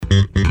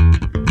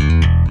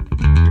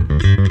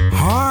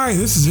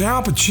This is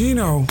Al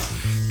Pacino,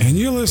 and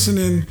you're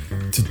listening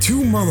to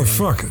two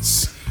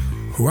motherfuckers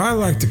who I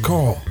like to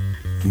call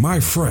my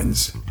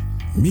friends,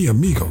 mi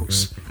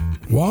amigos,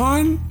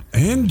 Juan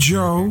and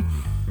Joe,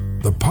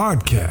 the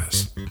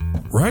podcast,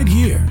 right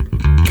here,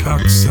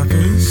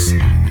 cocksuckers.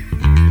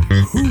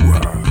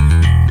 Hooah.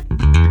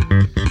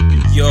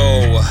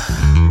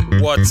 Yo,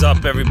 what's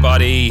up,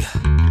 everybody?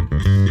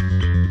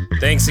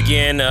 Thanks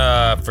again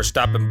for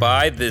stopping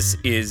by. This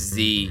is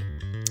the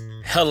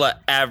Hella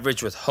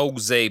Average with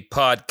Jose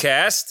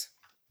podcast.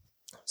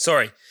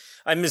 Sorry,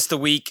 I missed a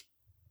week.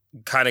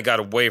 Kind of got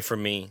away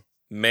from me.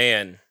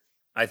 Man,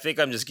 I think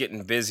I'm just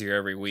getting busier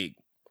every week.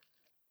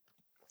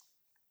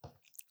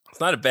 It's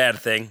not a bad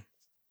thing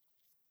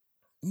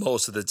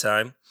most of the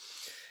time.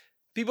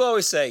 People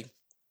always say,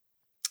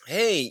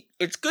 hey,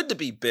 it's good to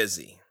be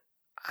busy.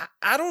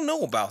 I don't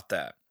know about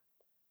that.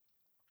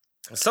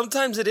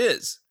 Sometimes it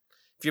is.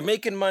 If you're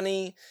making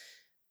money,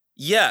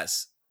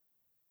 yes.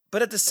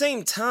 But at the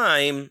same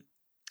time,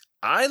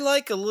 I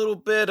like a little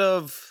bit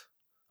of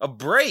a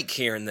break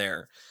here and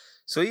there.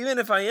 So even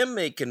if I am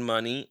making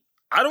money,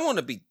 I don't want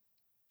to be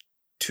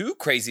too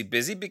crazy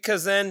busy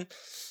because then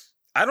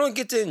I don't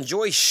get to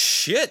enjoy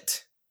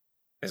shit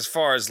as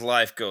far as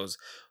life goes.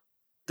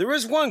 There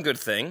is one good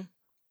thing.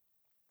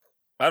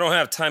 I don't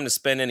have time to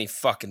spend any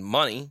fucking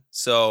money,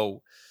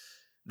 so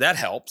that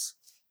helps.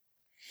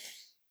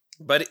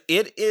 But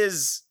it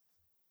is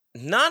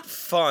not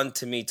fun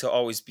to me to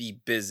always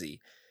be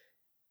busy.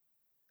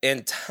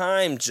 And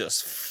time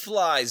just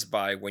flies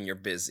by when you're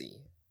busy.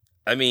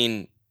 I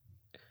mean,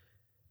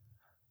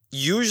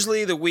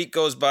 usually the week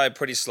goes by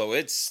pretty slow.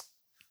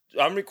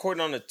 I'm recording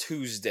on a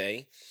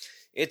Tuesday.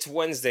 It's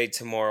Wednesday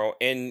tomorrow.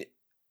 And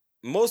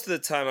most of the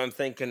time I'm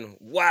thinking,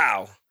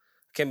 wow, I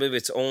can't believe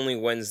it's only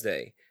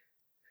Wednesday.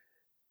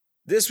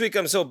 This week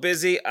I'm so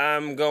busy,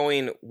 I'm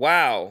going,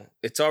 wow,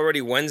 it's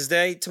already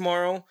Wednesday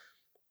tomorrow.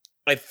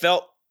 I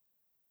felt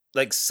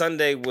like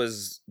Sunday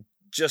was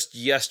just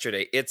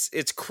yesterday.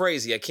 It's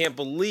crazy. I can't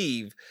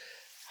believe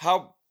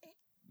how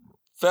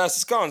fast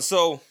it's gone.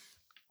 So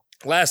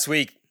last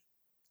week,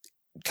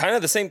 kind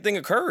of the same thing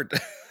occurred.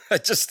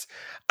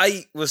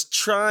 I was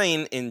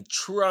trying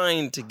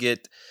to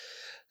get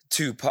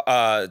to do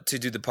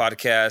the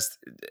podcast,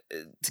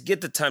 to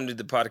get the time to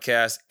do the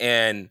podcast,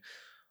 and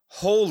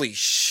holy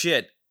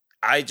shit,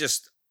 I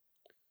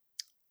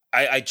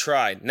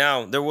tried.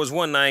 Now, there was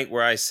one night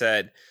where I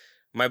said,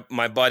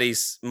 my buddy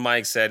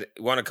Mike said,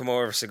 want to come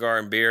over for a cigar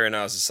and beer? And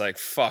I was just like,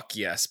 fuck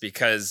yes,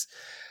 because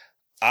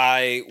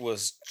I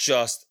was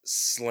just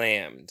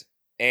slammed.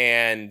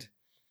 And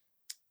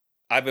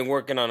I've been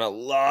working on a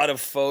lot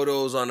of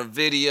photos, on a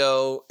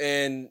video,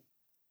 and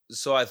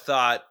so I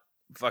thought,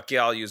 fuck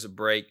yeah, I'll use a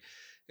break.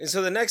 And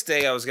so the next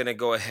day I was going to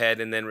go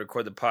ahead and then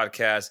record the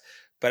podcast,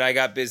 but I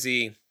got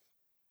busy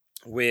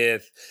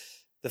with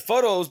the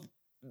photos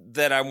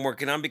that I'm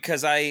working on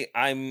because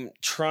I'm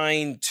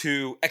trying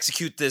to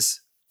execute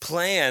this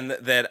plan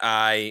that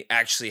I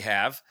actually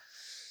have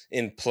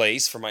in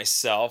place for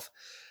myself.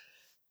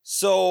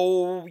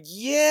 So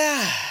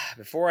yeah,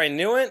 before I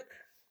knew it,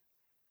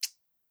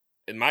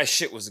 my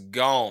shit was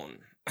gone.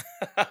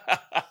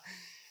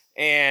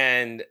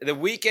 And the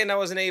weekend I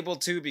wasn't able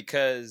to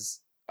because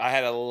I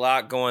had a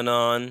lot going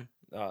on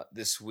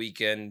this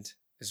weekend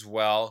as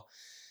well.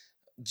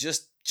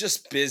 Just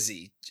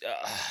busy.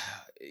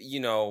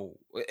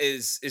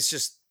 It's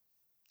just,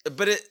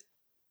 but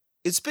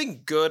it's been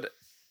good.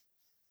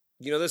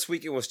 This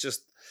weekend was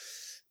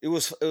it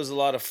was a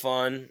lot of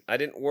fun. I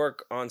didn't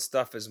work on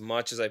stuff as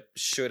much as I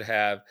should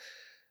have,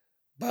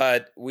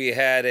 but I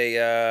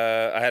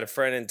had a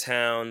friend in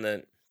town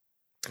that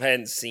I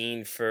hadn't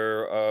seen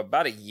for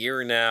about a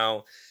year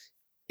now,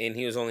 and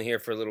he was only here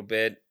for a little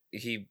bit.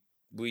 We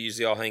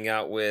usually all hang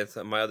out with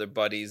my other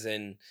buddies,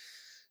 and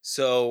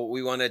so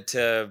we wanted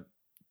to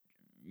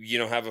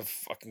have a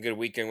fucking good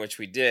weekend, which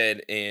we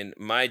did. And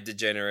my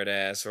degenerate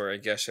ass, or I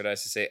guess should I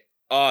say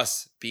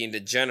us being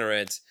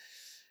degenerates,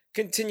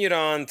 continued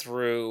on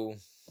through,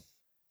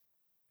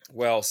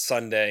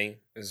 Sunday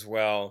as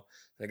well.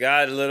 I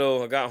got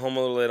home a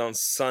little late on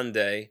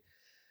Sunday.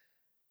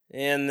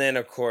 And then,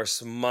 of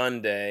course,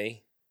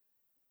 Monday,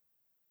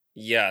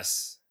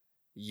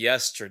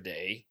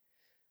 yesterday,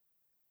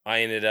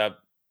 I ended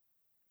up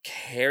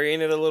carrying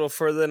it a little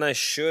further than I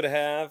should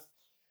have.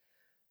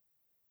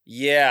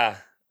 Yeah,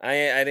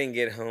 I didn't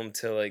get home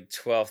till like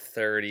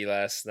 12:30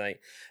 last night.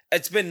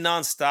 It's been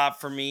nonstop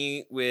for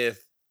me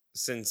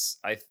since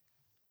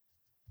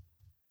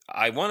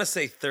I want to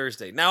say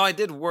Thursday. Now, I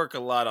did work a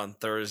lot on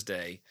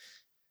Thursday,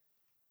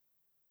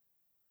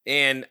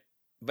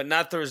 but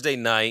not Thursday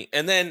night.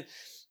 And then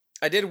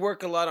I did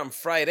work a lot on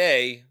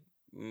Friday,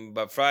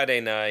 but Friday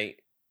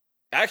night,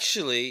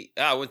 actually,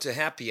 I went to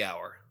happy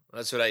hour.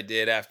 That's what I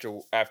did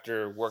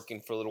after working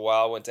for a little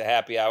while. I went to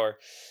happy hour,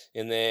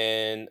 and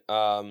then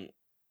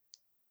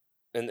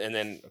and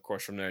then of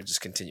course from there I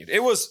just continued.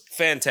 It was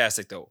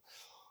fantastic though.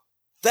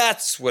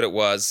 That's what it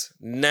was.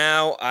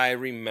 Now I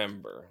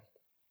remember.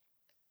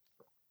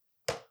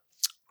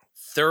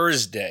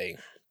 Thursday.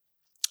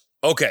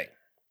 Okay.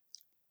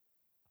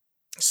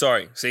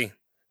 Sorry, see,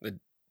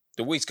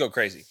 the weeks go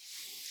crazy.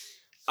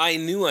 I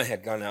knew I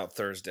had gone out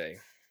Thursday,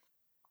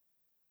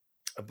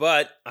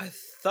 but I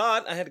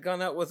thought I had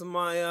gone out with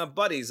my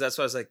buddies. That's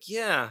why I was like,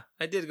 yeah,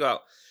 I did go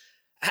out.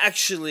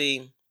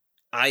 Actually,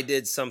 I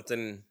did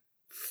something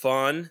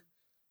fun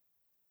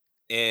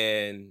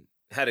and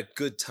had a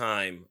good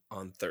time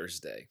on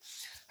Thursday.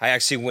 I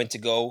actually went to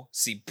go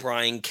see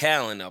Bryan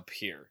Callen up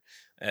here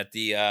at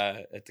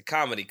the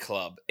comedy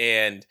club,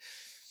 and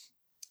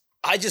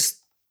I've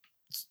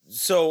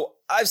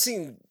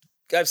seen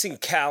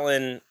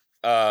Callen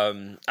I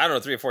don't know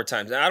 3 or 4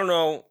 times. I don't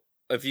know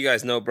if you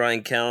guys know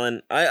Bryan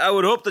Callen. I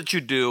would hope that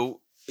you do.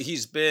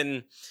 He's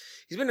been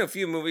in a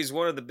few movies.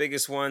 One of the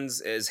biggest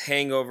ones is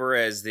Hangover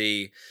as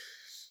the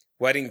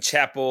wedding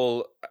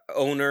chapel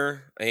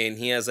owner, and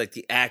he has like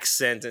the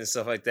accent and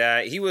stuff like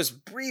that. He was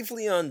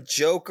briefly on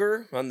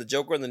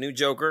the new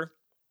Joker.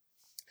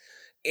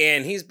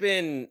 And he's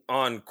been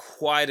on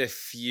quite a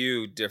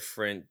few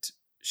different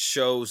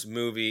shows,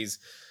 movies.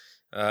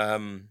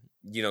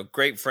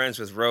 Great friends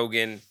with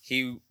Rogan.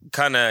 He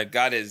kind of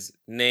got his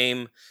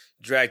name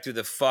dragged through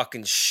the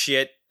fucking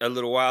shit a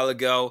little while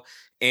ago,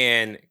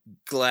 and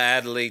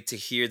gladly to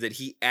hear that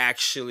he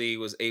actually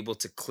was able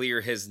to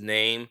clear his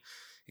name.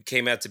 It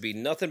came out to be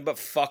nothing but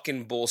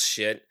fucking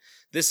bullshit.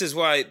 This is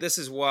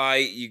why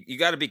you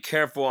got to be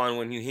careful on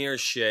when you hear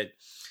shit.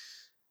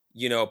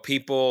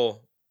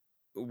 People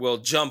will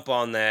jump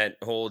on that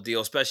whole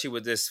deal, especially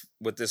with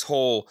this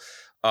whole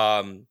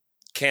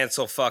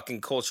cancel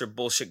fucking culture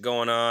bullshit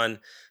going on,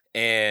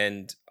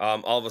 and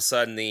all of a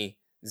sudden the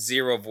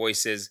zero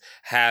voices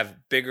have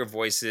bigger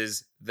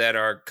voices that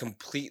are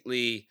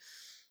completely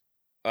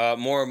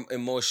more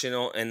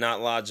emotional and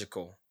not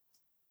logical.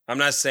 I'm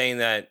not saying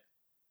that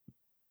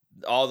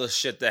all the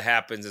shit that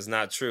happens is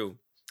not true.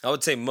 I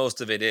would say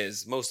most of it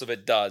is. Most of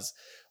it does.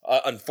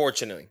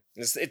 Unfortunately,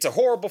 it's a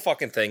horrible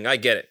fucking thing. I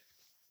get it.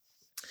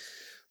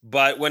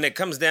 But when it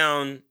comes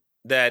down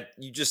that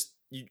you just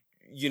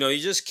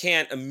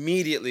can't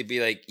immediately be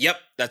like, yep,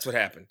 that's what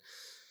happened.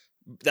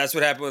 That's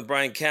what happened with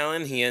Bryan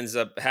Callen. He ends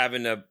up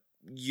having to,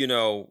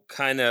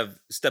 kind of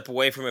step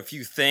away from a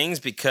few things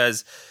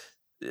because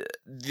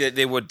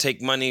they would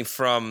take money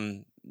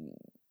from,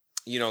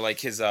 like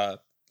his,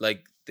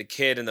 like the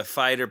Kid and the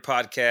Fighter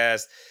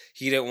podcast.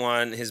 He didn't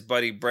want his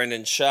buddy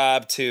Brendan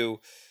Schaub to,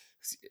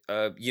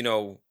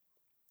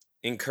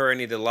 incur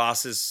any of the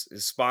losses,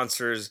 his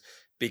sponsors,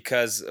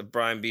 because of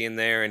Brian being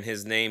there and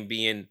his name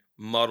being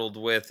muddled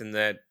with and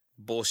that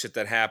bullshit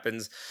that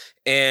happens.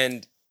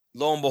 And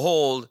lo and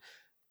behold,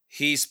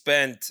 he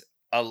spent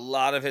a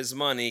lot of his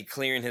money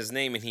clearing his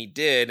name, and he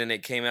did. And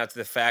it came out to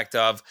the fact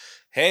of,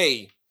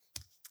 hey,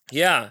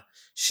 yeah,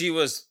 she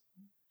was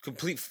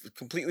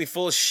completely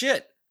full of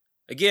shit.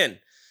 Again,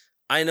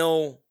 I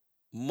know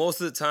most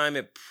of the time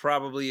it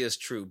probably is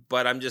true,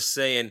 but I'm just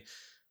saying,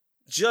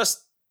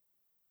 just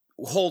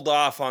hold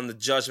off on the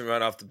judgment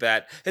right off the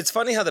bat. It's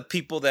funny how the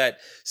people that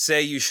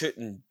say you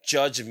shouldn't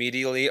judge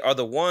immediately are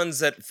the ones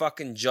that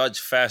fucking judge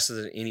faster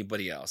than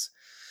anybody else.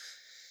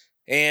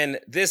 And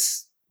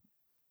this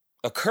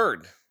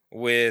occurred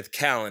with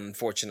Callen,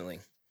 unfortunately.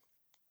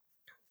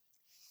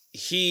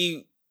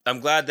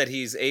 I'm glad that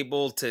he's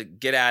able to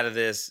get out of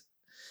this,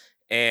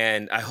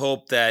 and I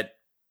hope that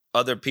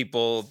other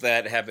people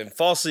that have been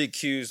falsely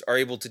accused are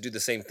able to do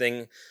the same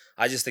thing.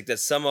 I just think that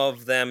some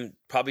of them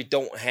probably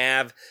don't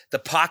have the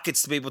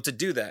pockets to be able to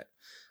do that.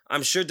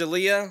 I'm sure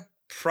D'Elia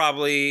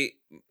probably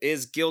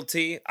is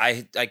guilty.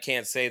 I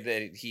can't say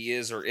that he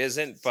is or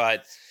isn't,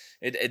 but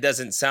it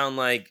doesn't sound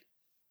like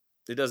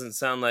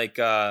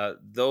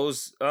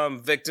those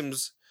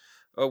victims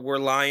were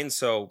lying.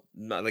 So,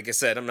 like I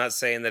said, I'm not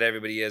saying that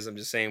everybody is. I'm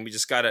just saying we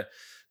just gotta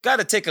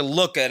take a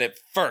look at it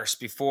first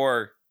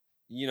before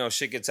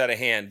shit gets out of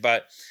hand.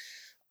 But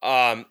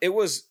it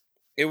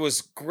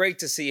was great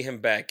to see him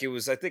back.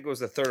 I think it was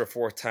the 3rd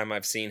or 4th time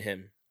I've seen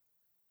him.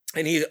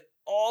 And he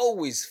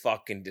always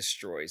fucking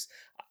destroys.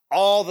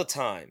 All the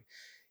time.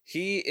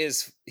 He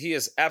is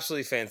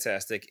absolutely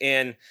fantastic.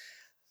 And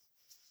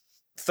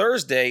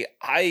Thursday,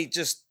 I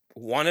just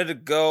wanted to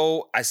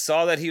go. I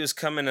saw that he was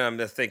coming, and I'm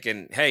just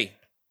thinking, hey,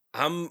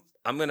 I'm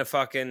gonna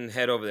fucking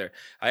head over there.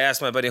 I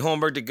asked my buddy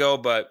Holmberg to go,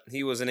 but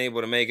he wasn't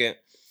able to make it.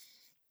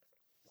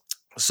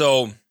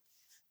 So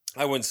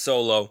I went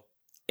solo,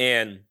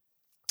 and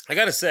I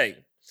gotta say,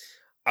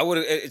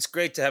 it's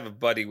great to have a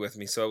buddy with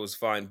me, so it was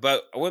fine.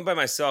 But I went by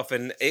myself,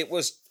 and it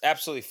was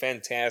absolutely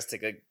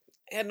fantastic. I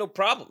had no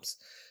problems.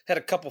 Had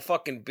a couple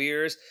fucking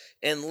beers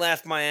and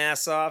laughed my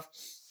ass off.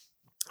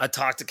 I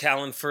talked to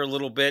Callen for a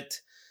little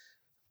bit,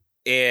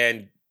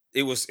 and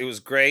it was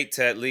great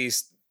to at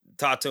least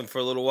talk to him for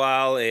a little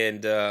while.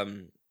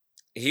 And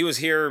he was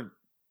here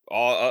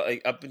all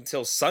up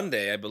until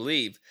Sunday, I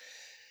believe.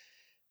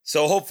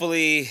 So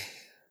hopefully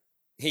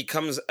he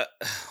comes.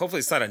 Hopefully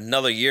it's not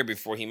another year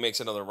before he makes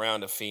another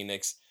round of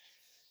Phoenix,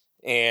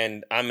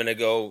 and I'm gonna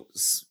go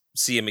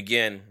see him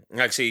again.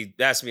 Actually,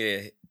 asked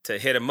me to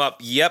hit him up.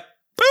 Yep,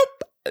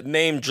 boop,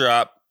 name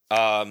drop.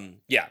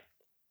 Yeah.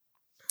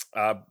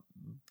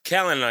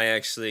 Callen and I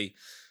actually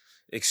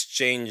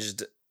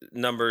exchanged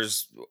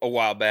numbers a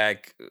while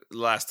back.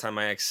 Last time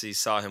I actually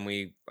saw him,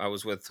 I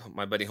was with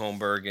my buddy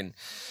Holmberg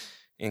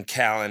and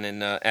Callan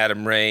and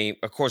Adam Ray.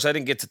 Of course, I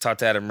didn't get to talk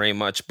to Adam Ray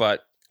much,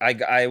 but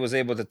I was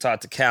able to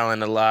talk to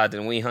Callan a lot,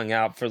 and we hung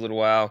out for a little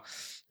while.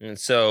 And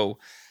so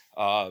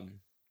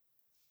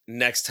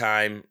next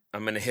time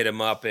I'm going to hit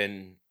him up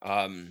and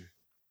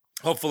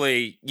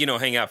hopefully,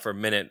 hang out for a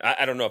minute.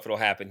 I don't know if it'll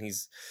happen.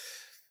 He's,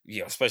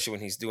 especially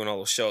when he's doing all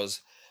those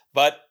shows.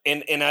 But,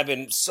 and I've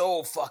been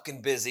so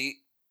fucking busy.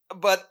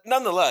 But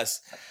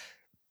nonetheless,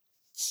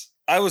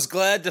 I was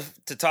glad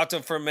to talk to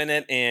him for a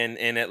minute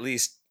and at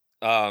least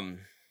kind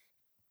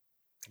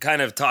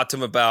of talk to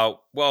him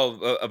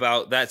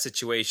about that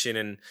situation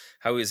and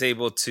how he was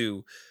able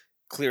to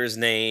clear his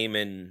name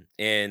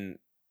and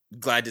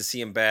glad to see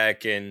him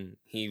back. And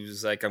he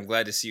was like, I'm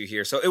glad to see you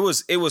here. So it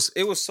was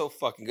so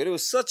fucking good. It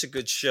was such a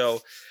good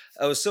show.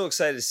 I was so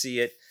excited to see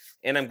it.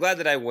 And I'm glad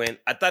that I went.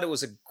 I thought it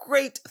was a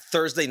great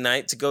Thursday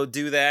night to go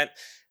do that.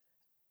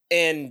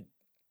 And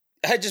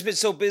I had just been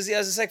so busy. I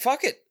was just like,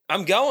 fuck it.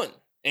 I'm going.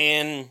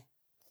 And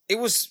it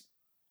was,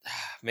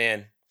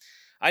 man,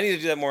 I need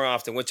to do that more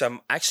often, which I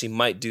actually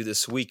might do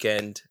this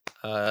weekend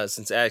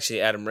since actually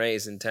Adam Ray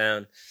is in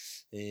town.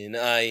 And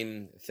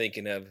I'm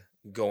thinking of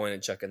going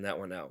and checking that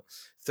one out.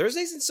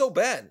 Thursdays isn't so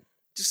bad.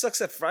 It just sucks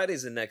that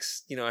Friday's the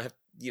next, I have,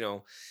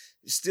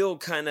 still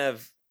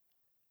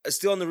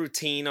on the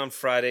routine on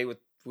Friday with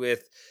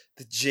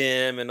the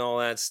gym and all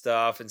that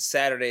stuff. And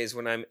Saturdays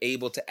when I'm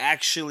able to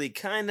actually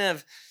kind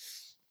of,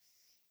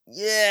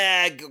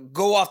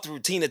 go off the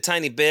routine a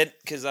tiny bit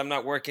because I'm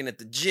not working at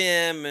the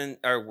gym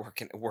or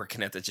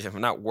working at the gym.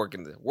 I'm not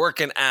working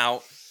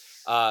out.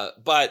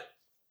 But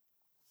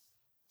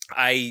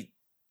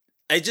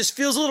it just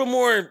feels a little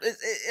more,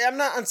 I'm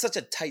not on such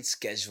a tight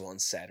schedule on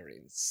Saturday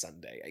and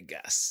Sunday, I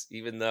guess,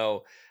 even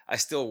though I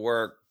still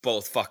work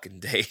both fucking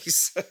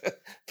days.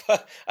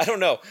 But I don't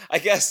know. I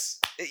guess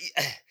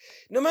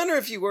no matter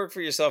if you work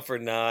for yourself or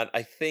not,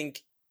 I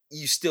think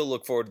you still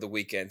look forward to the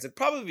weekends. And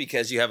probably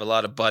because you have a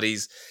lot of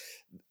buddies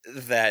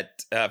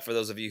that, for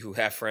those of you who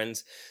have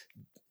friends,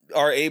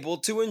 are able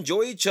to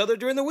enjoy each other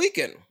during the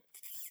weekend.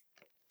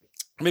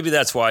 Maybe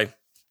that's why.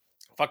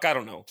 Fuck, I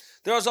don't know.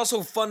 There was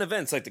also fun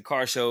events like the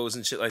car shows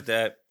and shit like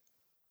that,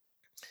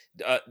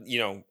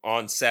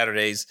 on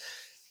Saturdays.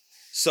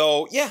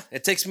 So, yeah,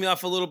 it takes me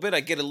off a little bit. I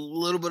get a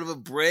little bit of a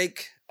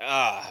break.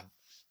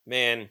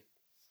 Man.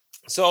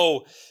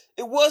 So,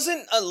 it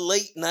wasn't a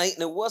late night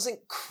and it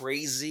wasn't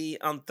crazy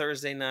on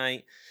Thursday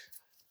night,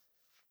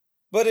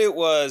 but it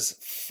was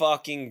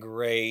fucking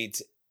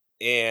great.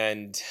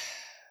 And,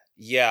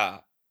 yeah,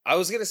 I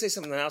was going to say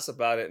something else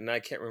about it and I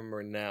can't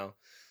remember now.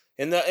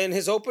 And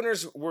his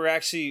openers were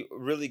actually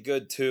really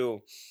good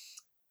too.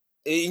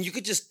 And you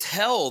could just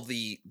tell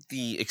the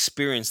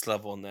experience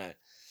level in that.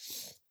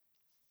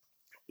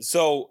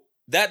 So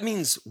that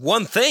means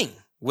one thing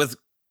that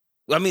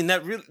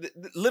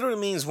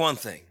literally means one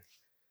thing.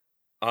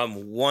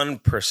 I'm one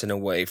person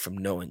away from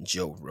knowing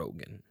Joe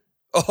Rogan.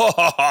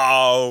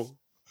 Oh,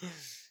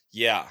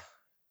 yeah.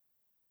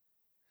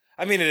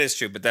 I mean, it is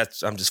true, but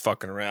I'm just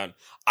fucking around.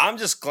 I'm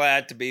just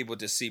glad to be able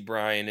to see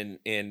Brian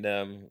and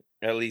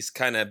at least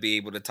kind of be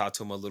able to talk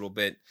to him a little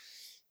bit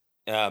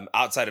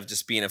outside of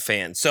just being a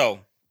fan.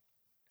 So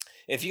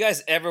if you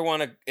guys ever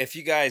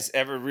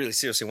really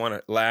seriously want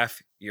to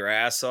laugh your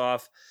ass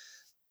off,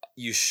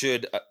 you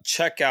should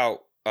check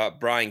out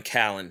Brian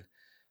Callan.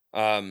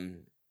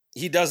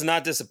 He does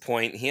not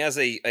disappoint. He has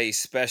a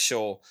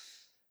special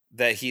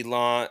that he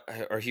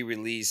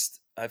released.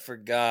 I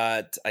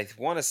forgot. I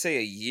want to say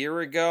a year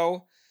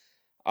ago.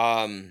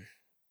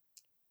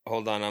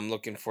 Hold on, I'm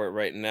looking for it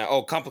right now.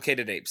 Oh,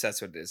 Complicated Apes,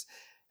 that's what it is.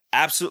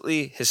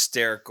 Absolutely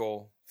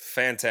hysterical,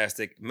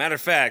 fantastic. Matter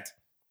of fact,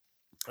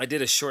 I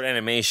did a short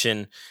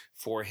animation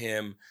for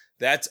him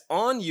that's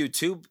on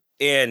YouTube,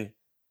 and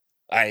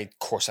of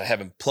course, I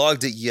haven't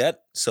plugged it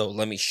yet, so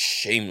let me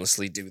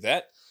shamelessly do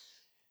that.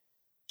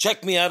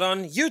 Check me out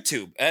on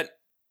YouTube at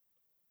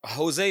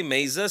Jose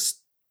Meza.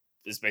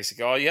 Is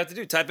basically all you have to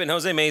do. Type in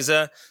Jose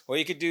Meza, or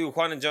you could do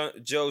Juan and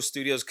Joe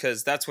Studios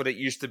because that's what it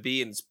used to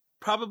be, and it's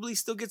probably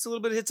still gets a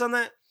little bit of hits on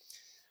that.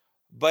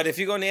 But if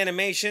you go into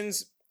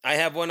animations, I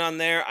have one on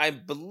there. I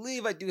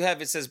believe I do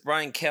have, it says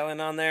Brian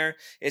Callan on there.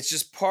 It's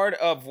just part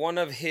of one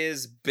of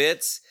his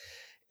bits.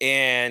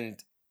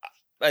 And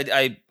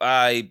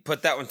I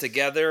put that one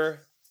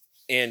together.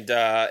 And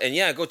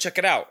yeah, go check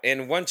it out.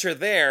 And once you're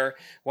there,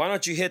 why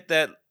don't you hit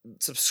that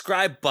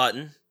subscribe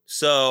button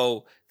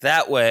so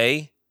that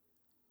way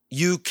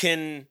you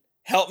can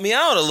help me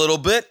out a little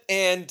bit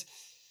and,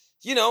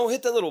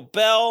 hit the little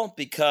bell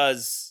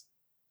because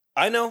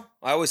I know,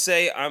 I always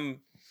say I'm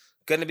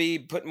going to be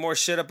putting more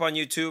shit up on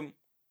YouTube.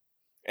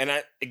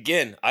 And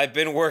I've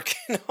been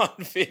working on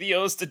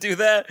videos to do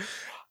that.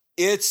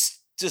 It's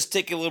just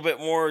taking a little bit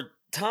more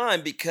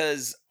time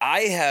because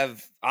I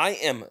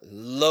am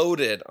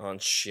loaded on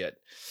shit.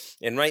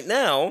 And right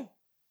now,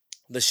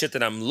 the shit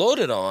that I'm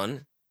loaded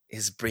on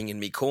is bringing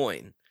me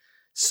coin.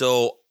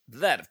 So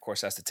that, of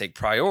course, has to take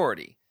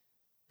priority.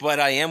 But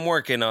I am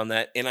working on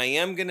that, and I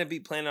am going to be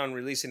planning on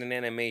releasing an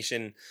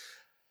animation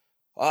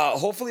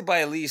hopefully by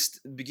at least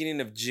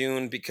beginning of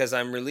June, because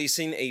I'm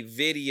releasing a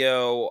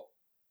video.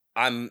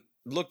 I'm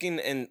looking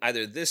in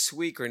either this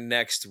week or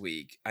next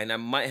week, and I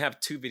might have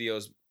 2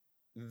 videos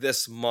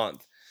this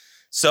month.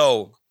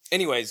 So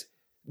anyways,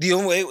 the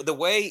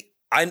way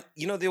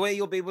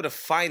you'll be able to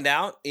find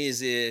out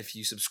is if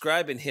you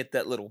subscribe and hit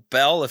that little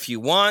bell if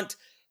you want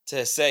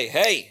to say,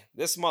 hey,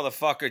 this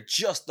motherfucker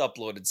just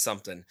uploaded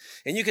something.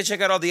 And you can check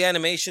out all the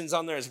animations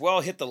on there as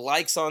well. Hit the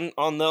likes on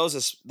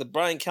those, the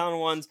Bryan Callen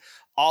ones,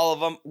 all of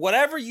them.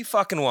 Whatever you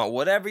fucking want,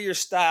 whatever your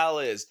style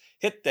is,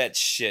 hit that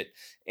shit.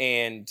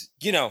 And,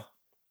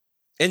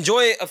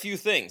 enjoy a few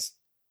things.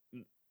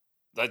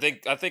 I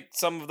think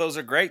some of those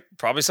are great.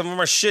 Probably some of them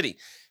are shitty.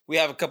 We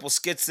have a couple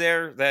skits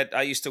there that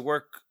I used to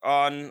work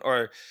on,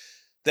 or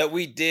that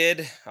we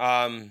did.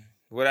 I'm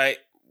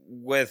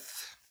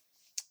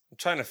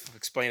trying to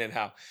explain it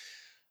how.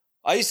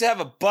 I used to have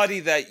a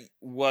buddy that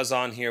was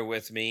on here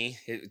with me.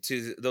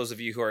 To those of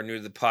you who are new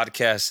to the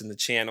podcast and the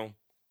channel,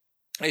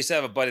 I used to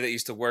have a buddy that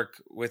used to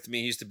work with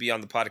me. He used to be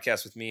on the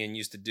podcast with me and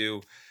used to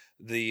do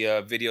the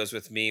videos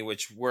with me,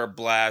 which were a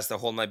blast. The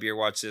whole night beer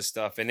watch this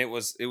stuff, and it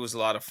was a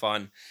lot of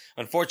fun.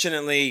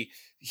 Unfortunately,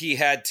 he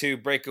had to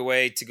break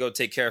away to go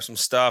take care of some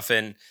stuff,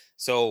 and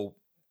so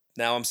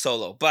now I'm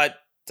solo. But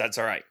that's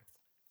all right.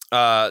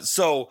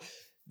 So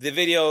the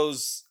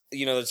videos.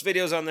 There's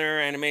videos on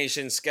there,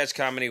 animation, sketch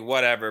comedy,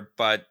 whatever,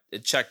 but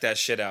check that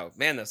shit out.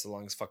 Man, that's the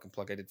longest fucking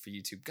plug I did for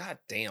YouTube. God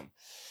damn.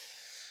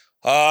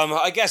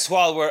 I guess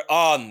while we're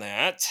on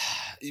that,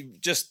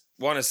 just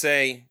want to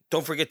say,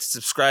 don't forget to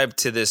subscribe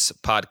to this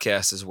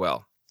podcast as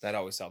well. That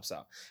always helps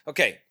out.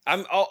 Okay,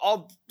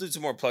 I'll do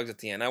some more plugs at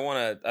the end. I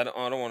don't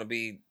want to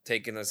be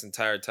taking this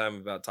entire time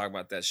about talking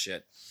about that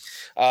shit.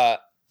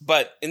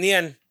 But in the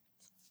end,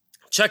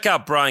 check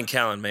out Bryan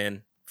Callen,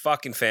 man.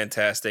 Fucking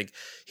fantastic.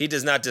 He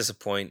does not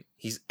disappoint.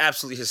 He's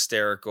absolutely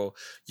hysterical.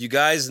 You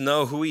guys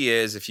know who he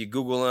is. If you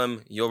Google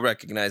him, you'll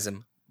recognize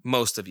him.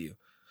 Most of you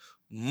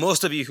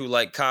who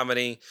like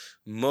comedy,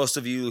 most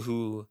of you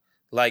who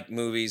like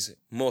movies,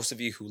 most of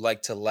you who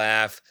like to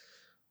laugh,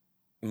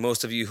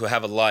 most of you who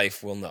have a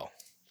life will know.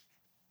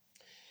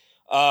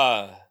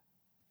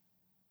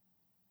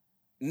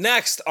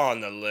 Next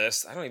on the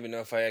list, I don't even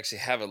know if I actually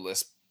have a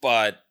list,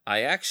 but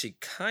I actually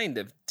kind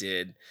of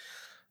did.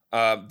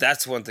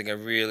 That's one thing I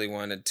really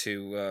wanted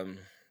to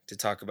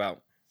talk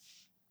about.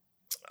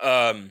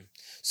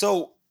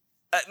 So,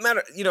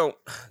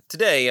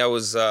 today I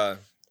was, hold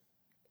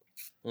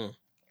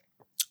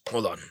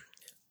on,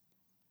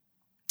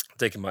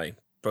 taking my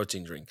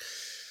protein drink.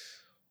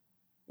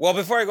 Well,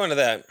 before I go into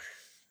that,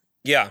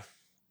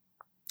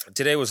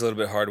 today was a little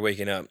bit hard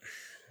waking up.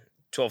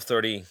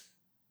 12:30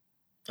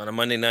 on a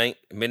Monday night,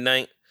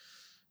 midnight.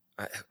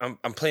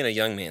 I'm playing a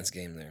young man's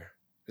game there.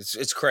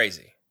 It's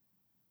crazy.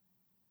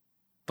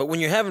 But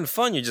when you're having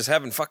fun, you're just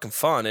having fucking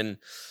fun, and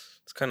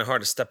it's kind of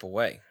hard to step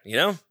away,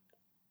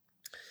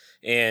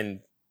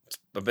 And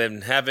I've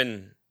been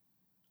having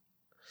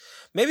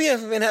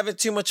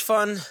too much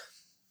fun.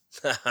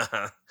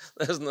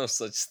 There's no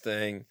such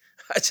thing.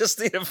 I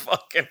just need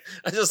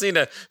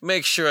to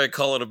make sure I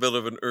call it a bit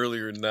of an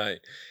earlier night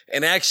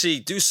and actually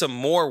do some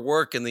more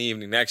work in the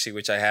evening, actually,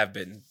 which I have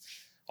been.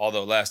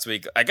 Although last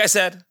week, like I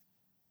said,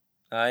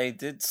 I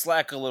did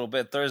slack a little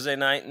bit Thursday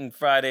night and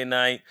Friday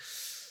night.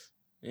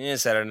 And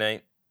Saturday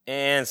night,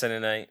 and Sunday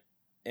night,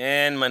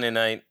 and Monday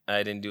night,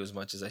 I didn't do as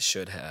much as I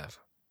should have.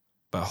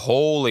 But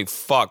holy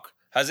fuck.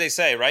 As they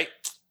say, right?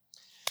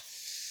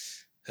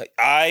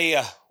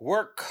 I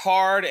work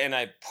hard and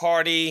I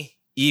party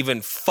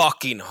even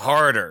fucking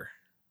harder.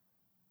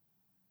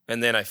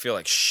 And then I feel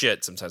like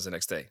shit sometimes the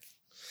next day.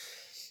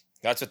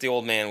 That's what the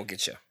old man will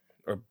get you.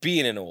 Or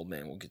being an old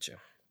man will get you.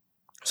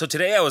 So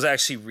today I was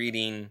actually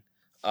reading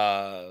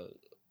an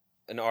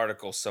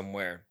article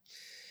somewhere.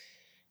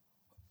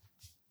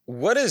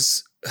 What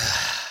is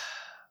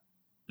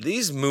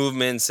these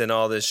movements and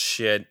all this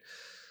shit,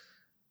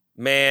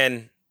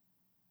 man,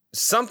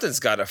 something's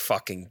got to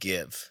fucking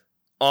give,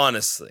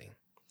 honestly.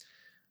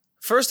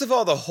 First of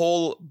all, the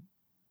whole,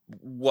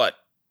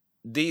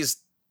 these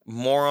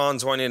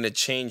morons wanting to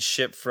change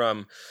shit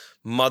from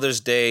Mother's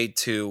Day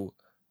to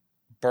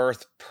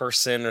birth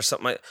person or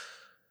something like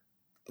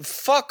that.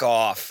 Fuck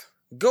off.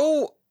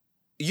 Go,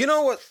 you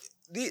know what,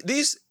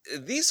 these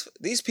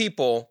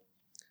people,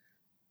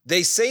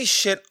 they say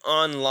shit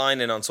online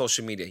and on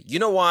social media. You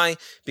know why?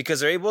 Because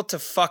they're able to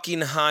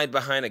fucking hide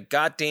behind a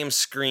goddamn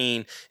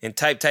screen and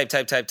type.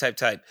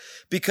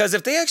 Because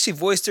if they actually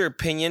voice their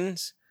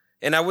opinions,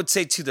 and I would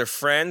say to their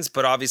friends,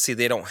 but obviously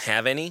they don't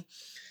have any.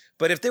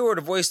 But if they were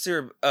to voice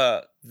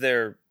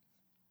their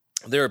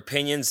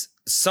opinions,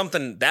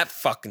 something that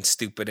fucking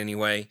stupid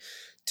anyway,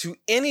 to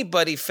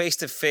anybody face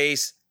to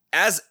face,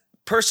 as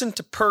person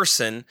to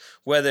person,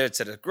 whether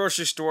it's at a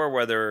grocery store,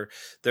 whether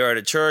they're at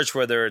a church,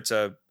 whether it's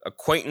a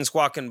acquaintance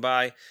walking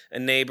by, a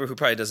neighbor who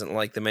probably doesn't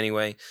like them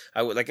anyway.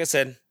 Like I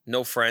said,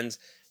 no friends.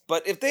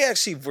 But if they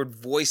actually would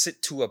voice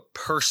it to a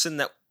person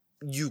that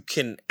you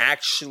can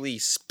actually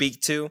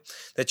speak to,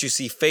 that you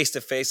see face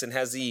to face and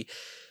has the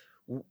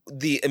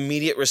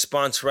immediate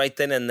response right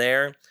then and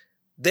there,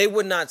 they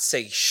would not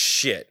say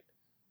shit.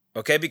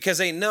 Okay? Because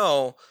they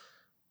know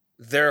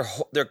their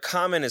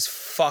comment is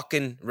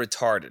fucking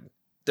retarded.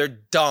 They're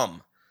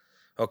dumb.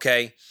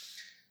 Okay?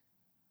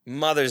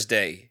 Mother's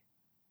Day.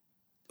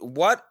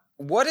 What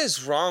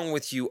is wrong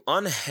with you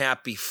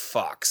unhappy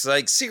fucks?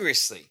 Like,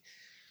 seriously.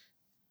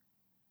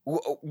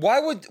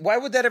 Why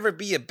would that ever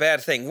be a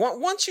bad thing?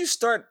 Once you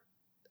start,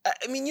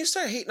 I mean, you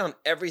start hating on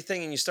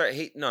everything and you start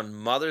hating on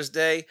Mother's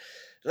Day,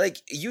 like,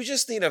 you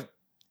just need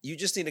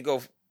to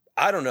go,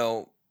 I don't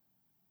know,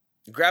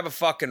 grab a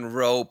fucking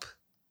rope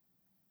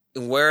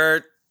and wear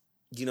it,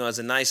 as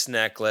a nice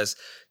necklace,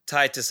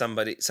 tie it to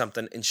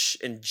something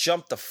and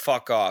jump the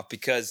fuck off,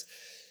 because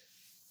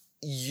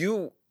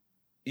you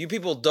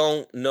people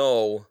don't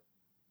know,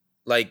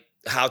 like,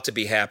 how to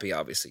be happy,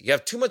 obviously. You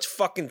have too much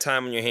fucking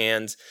time on your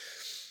hands.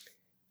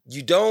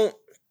 You're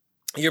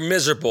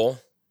miserable,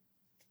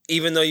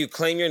 even though you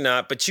claim you're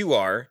not, but you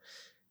are.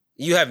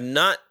 You have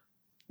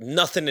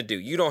nothing to do.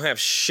 You don't have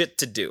shit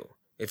to do.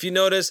 If you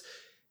notice,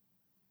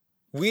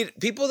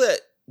 people that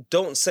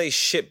don't say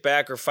shit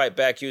back or fight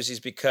back usually is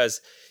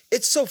because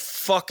it's so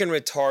fucking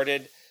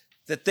retarded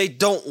that they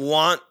don't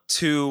want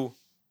to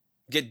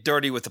get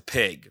dirty with a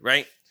pig,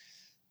 right?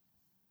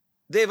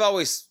 They've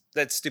always,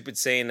 that stupid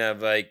saying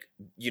of, like,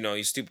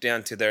 you stoop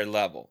down to their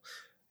level.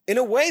 In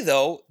a way,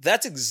 though,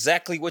 that's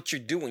exactly what you're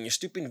doing. You're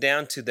stooping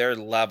down to their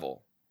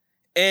level.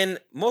 And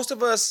most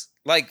of us,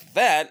 like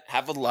that,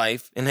 have a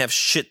life and have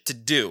shit to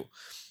do.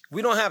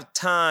 We don't have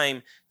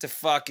time to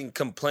fucking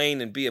complain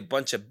and be a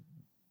bunch of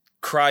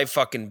cry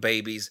fucking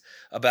babies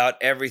about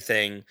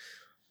everything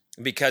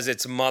because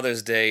it's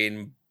Mother's Day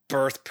and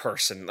birth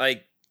person.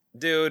 Like,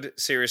 dude,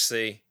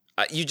 seriously,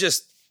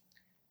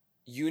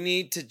 you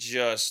need to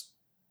just,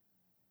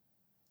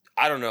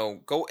 I don't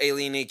know, go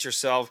alienate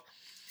yourself.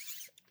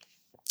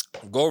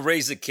 Go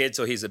raise a kid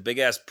so he's a big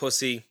ass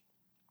pussy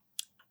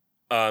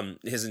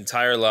his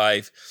entire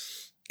life,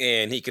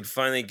 and he could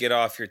finally get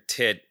off your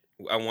tit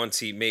once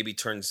he maybe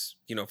turns,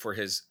 for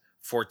his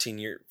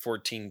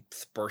 14th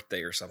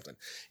birthday or something.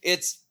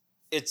 It's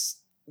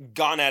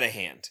gone out of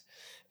hand.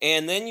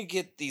 And then you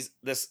get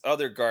this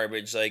other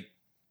garbage like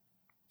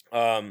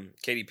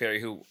Katy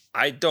Perry, who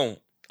I don't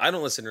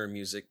listen to her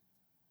music,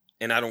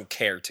 and I don't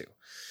care to.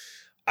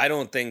 I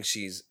don't think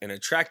she's an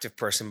attractive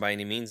person by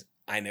any means.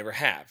 I never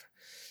have.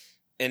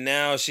 And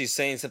now she's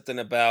saying something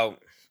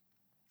about,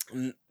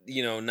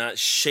 not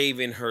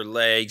shaving her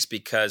legs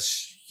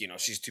because,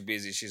 she's too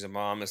busy. She's a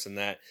mom, this and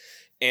that.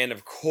 And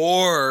of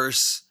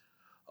course,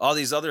 all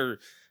these other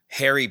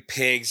hairy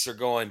pigs are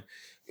going,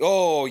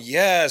 oh,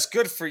 yes,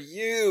 good for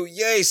you.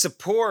 Yay,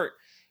 support.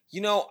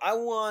 I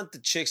want the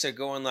chicks that are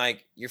going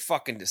like, you're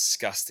fucking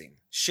disgusting.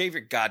 Shave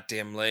your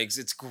goddamn legs.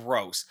 It's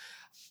gross.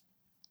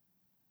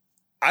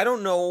 I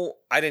don't know.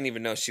 I didn't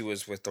even know she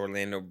was with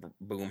Orlando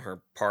Bloom,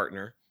 her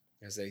partner,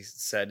 as they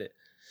said it,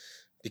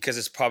 because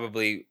it's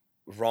probably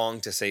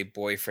wrong to say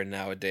boyfriend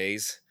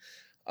nowadays.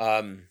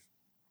 It's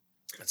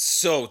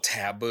so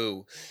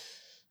taboo.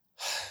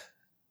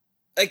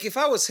 Like, if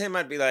I was him,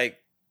 I'd be like,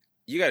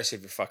 you gotta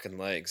shave your fucking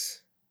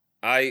legs.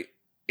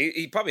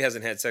 He probably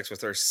hasn't had sex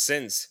with her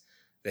since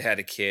they had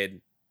a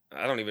kid.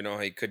 I don't even know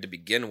how he could to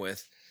begin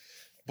with.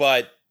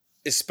 But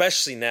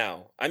especially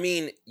now. I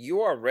mean,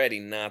 you're already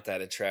not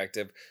that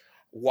attractive.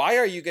 Why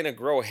are you gonna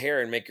grow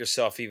hair and make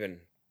yourself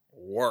even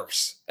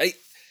worse? I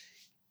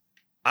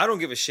don't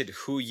give a shit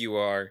who you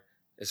are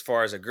as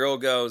far as a girl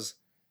goes,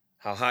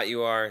 how hot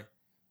you are.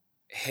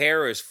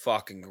 Hair is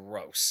fucking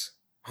gross.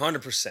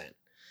 100%.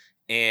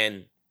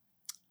 And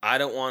I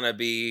don't want to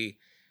be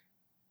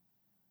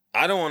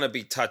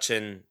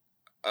touching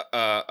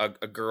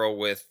a girl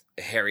with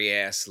hairy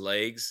ass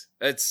legs.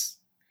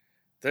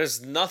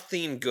 There's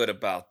nothing good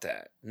about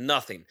that.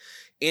 Nothing.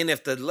 And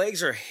if the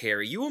legs are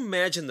hairy, you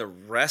imagine the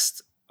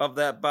rest of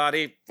that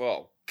body.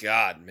 Oh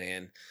God,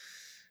 man.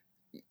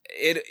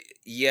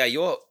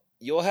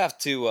 You'll have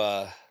to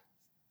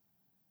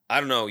I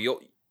don't know, you're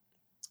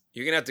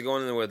gonna have to go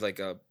in there with like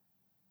a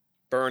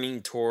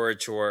burning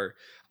torch, or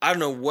I don't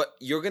know what,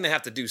 you're gonna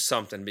have to do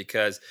something,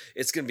 because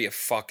it's gonna be a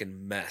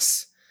fucking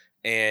mess.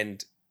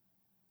 And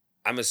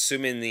I'm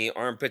assuming the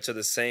armpits are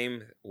the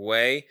same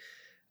way.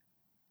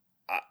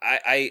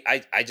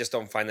 I just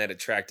don't find that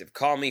attractive.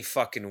 Call me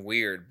fucking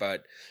weird,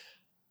 but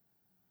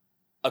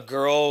a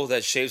girl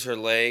that shaves her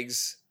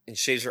legs and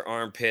shaves her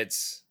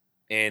armpits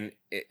and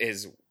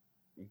is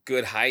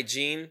good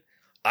hygiene,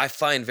 I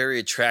find very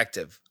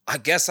attractive. I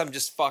guess I'm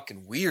just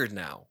fucking weird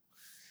now.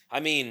 I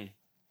mean,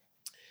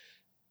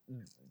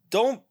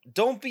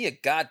 don't be a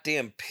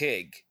goddamn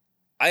pig.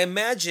 I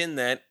imagine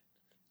that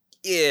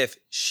if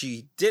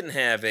she didn't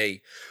have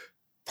a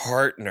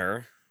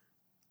partner,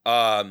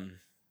 I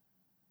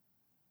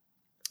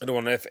don't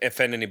want to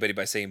offend anybody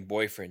by saying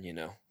boyfriend,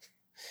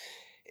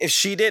 If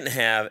she didn't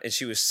have, and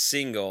she was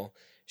single,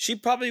 she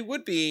probably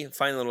would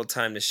find a little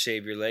time to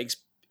shave your legs.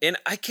 And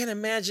I can't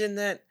imagine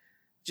that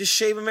Just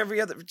shave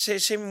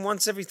him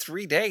once every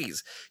 3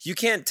 days. You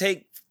can't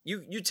take,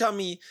 you tell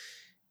me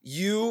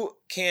you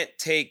can't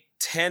take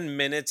 10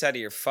 minutes out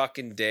of your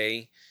fucking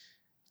day,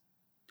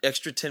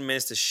 extra 10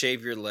 minutes to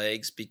shave your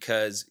legs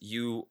because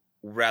you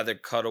rather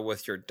cuddle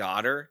with your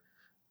daughter.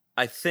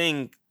 I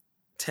think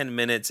 10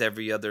 minutes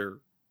every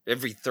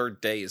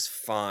third day is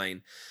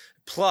fine.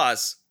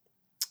 Plus,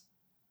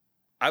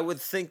 I would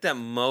think that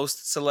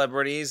most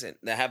celebrities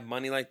that have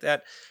money like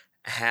that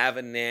have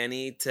a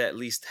nanny to at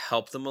least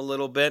help them a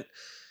little bit.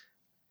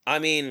 I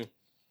mean,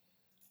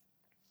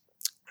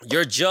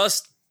 you're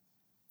just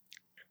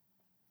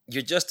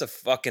a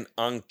fucking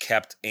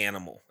unkept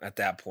animal at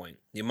that point.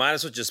 You might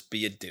as well just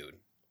be a dude.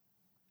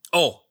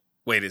 Oh,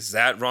 wait, is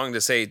that wrong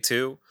to say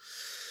too?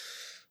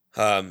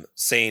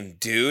 Saying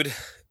dude,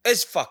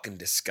 it's fucking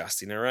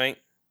disgusting, all right?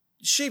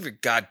 Shave your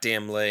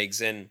goddamn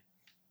legs, and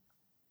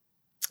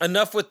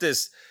enough with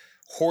this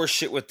horse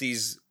shit with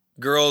these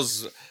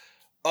girls.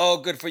 Oh,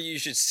 good for you. You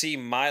should see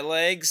my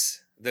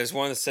legs. There's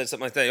one that said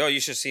something like that. Oh, you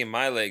should see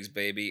my legs,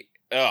 baby.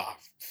 Oh,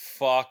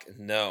 fuck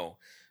no.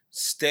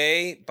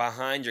 Stay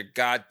behind your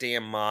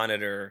goddamn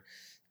monitor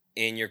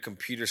in your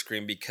computer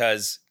screen,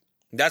 because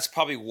that's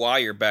probably why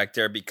you're back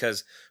there,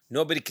 because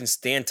nobody can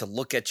stand to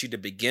look at you to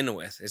begin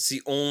with. It's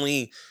the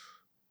only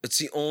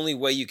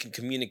way you can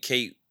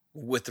communicate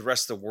with the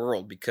rest of the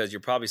world, because you're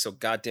probably so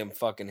goddamn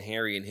fucking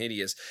hairy and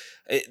hideous.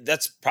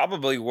 That's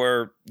probably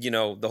where,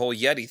 the whole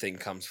Yeti thing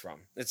comes from.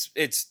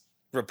 It's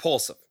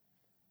repulsive.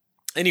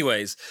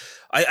 Anyways,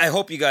 I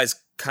hope you guys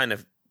kind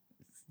of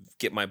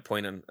get my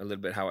point on a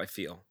little bit how I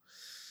feel.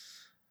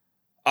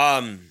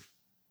 I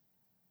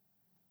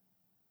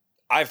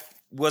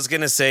was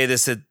going to say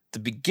this at the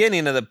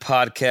beginning of the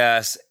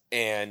podcast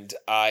and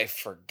I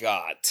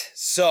forgot.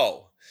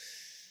 So,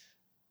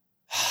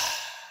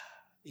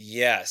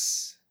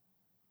 yes,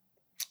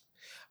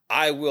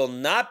 I will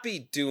not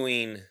be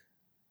doing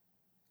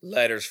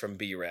letters from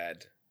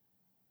B-Rad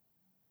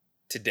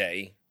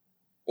today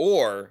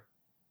or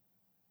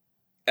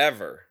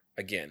ever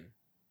again.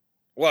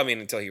 Well, I mean,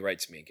 until he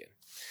writes me again.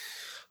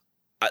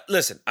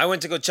 Listen, I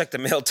went to go check the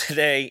mail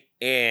today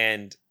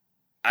and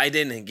I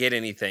didn't get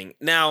anything.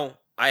 Now,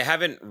 I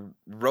haven't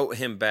wrote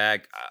him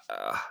back.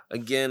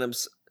 Again,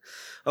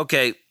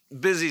 okay,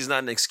 busy is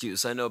not an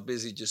excuse. I know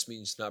busy just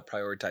means not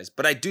prioritized.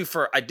 But I did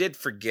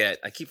forget.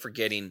 I keep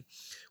forgetting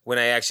when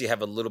I actually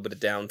have a little bit of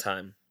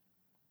downtime.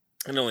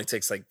 It only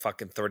takes like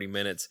fucking 30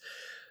 minutes.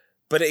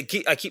 But it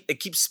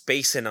keeps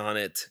spacing on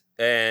it.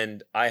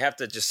 And I have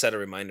to just set a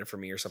reminder for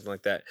me or something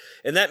like that.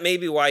 And that may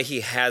be why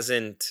he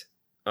hasn't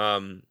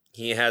written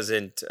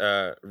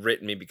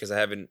me, because I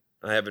haven't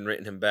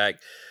written him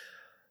back.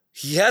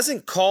 He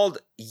hasn't called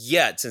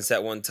yet since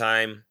that one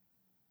time.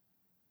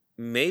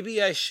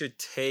 Maybe I should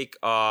take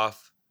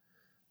off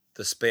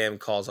the spam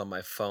calls on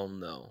my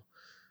phone though.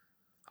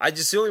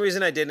 The only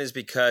reason I didn't is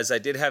because I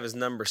did have his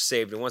number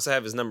saved, and once I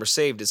have his number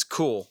saved, it's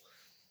cool.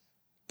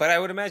 But I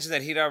would imagine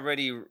that he would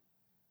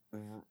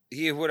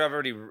have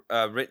already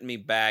written me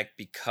back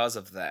because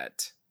of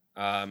that.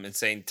 And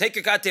saying, take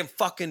your goddamn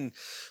fucking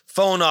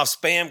phone off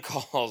spam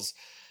calls.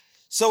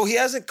 So he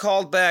hasn't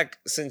called back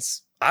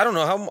since, I don't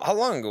know, how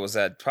long ago was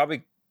that?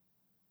 Probably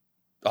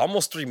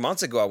almost 3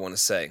 months ago, I want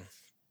to say.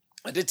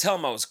 I did tell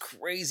him I was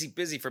crazy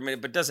busy for a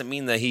minute, but it doesn't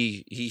mean that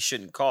he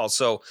shouldn't call.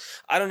 So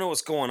I don't know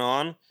what's going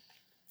on.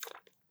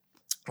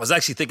 I was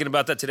actually thinking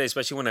about that today,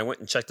 especially when I went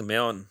and checked the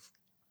mail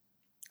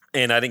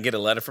and I didn't get a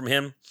letter from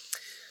him.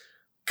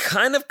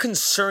 Kind of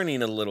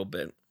concerning a little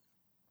bit.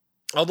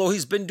 Although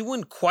he's been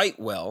doing quite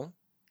well.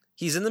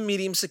 He's in the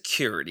medium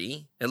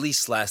security, at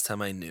least last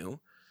time I knew.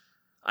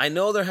 I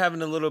know they're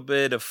having a little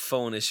bit of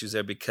phone issues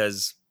there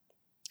because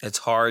it's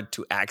hard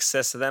to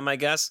access them, I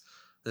guess.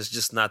 There's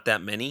just not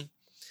that many.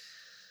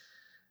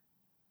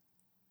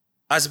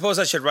 I suppose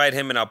I should write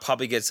him and I'll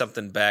probably get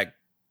something back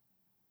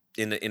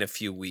in a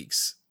few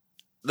weeks.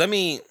 Let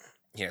me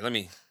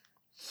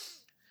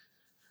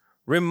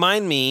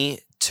remind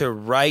me to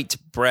write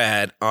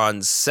Brad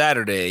on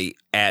Saturday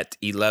at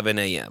 11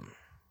 a.m.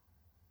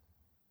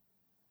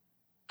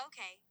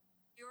 Okay.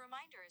 Your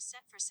reminder is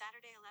set for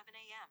Saturday, 11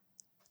 a.m.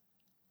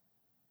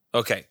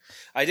 Okay.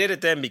 I did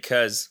it then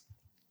because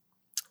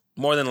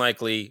more than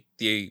likely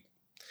the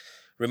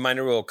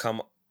reminder will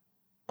come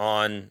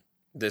on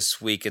this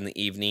week in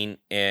the evening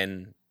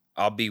and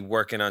I'll be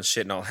working on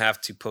shit and I'll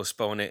have to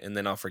postpone it and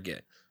then I'll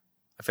forget.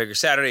 I figure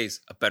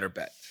Saturday's a better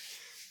bet.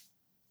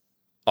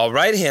 I'll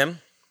write him.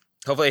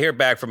 Hopefully I hear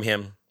back from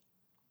him.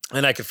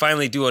 And I can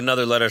finally do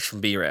another letters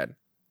from B-Rad.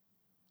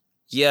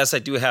 Yes, I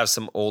do have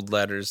some old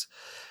letters.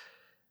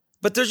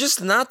 But they're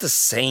just not the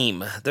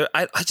same.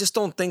 I just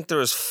don't think they're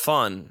as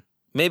fun.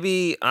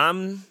 Maybe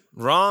I'm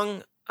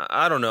wrong.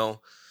 I don't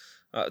know.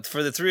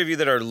 For the three of you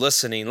that are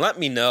listening, let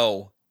me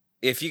know.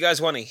 If you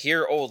guys want to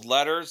hear old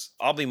letters,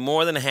 I'll be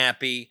more than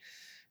happy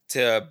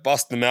to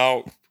bust them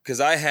out. Because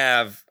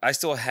I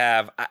still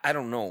have, I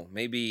don't know,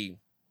 maybe,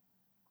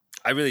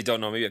 I really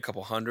don't know, maybe a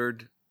couple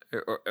hundred.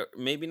 Or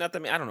maybe not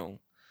that many. I don't know.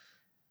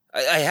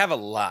 I have a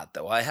lot,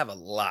 though. I have a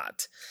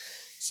lot.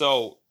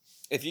 So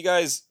if you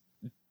guys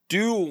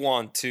do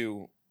want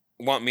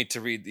me to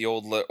read the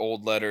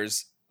old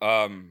letters,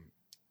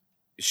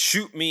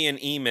 shoot me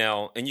an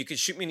email, and you can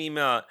shoot me an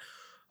email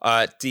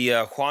at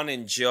the Juan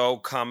and Joe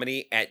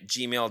comedy at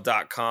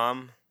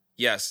gmail.com.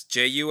 Yes,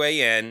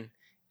 JuanandJoe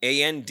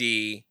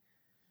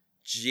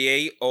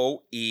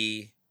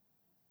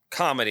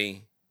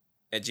comedy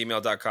at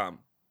gmail.com.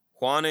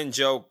 Juan and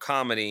Joe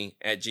comedy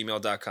at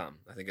gmail.com.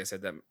 I think I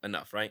said that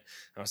enough, right?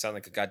 I don't sound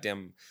like a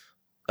goddamn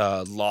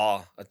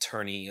law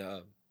attorney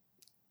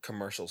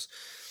commercials.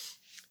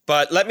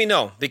 But let me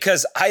know,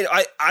 because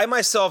I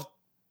myself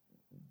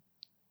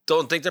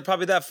don't think they're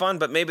probably that fun,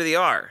 but maybe they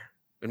are.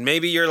 And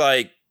maybe you're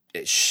like,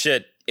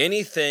 shit,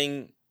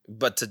 anything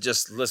but to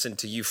just listen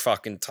to you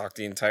fucking talk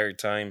the entire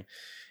time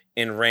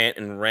and rant,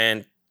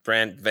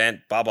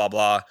 vent, blah, blah,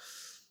 blah.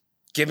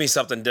 Give me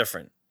something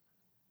different.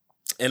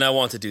 And I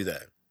want to do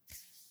that.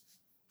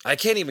 I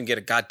can't even get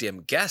a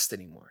goddamn guest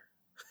anymore.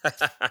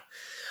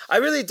 I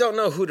really don't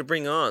know who to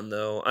bring on,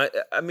 though.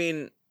 I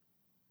mean,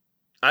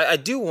 I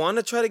do want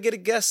to try to get a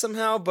guest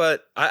somehow,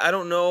 but I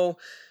don't know.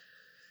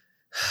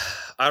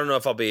 I don't know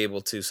if I'll be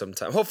able to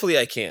sometime. Hopefully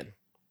I can.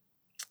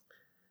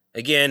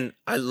 Again,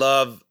 I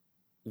love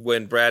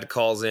when Brad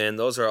calls in.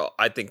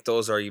 I think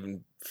those are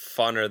even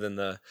funner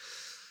than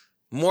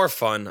more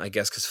fun, I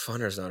guess, because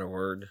funner is not a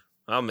word.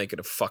 I'll make it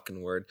a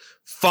fucking word.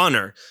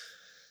 Funner.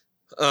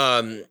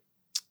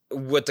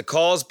 With the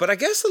calls, but I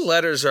guess the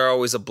letters are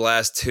always a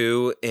blast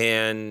too.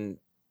 And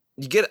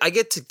I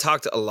get to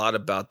talk to a lot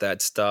about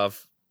that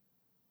stuff,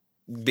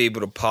 be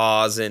able to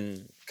pause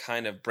and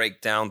kind of break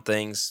down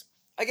things.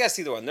 I guess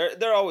either one.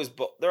 They're always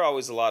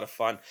a lot of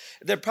fun.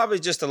 They're probably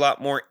just a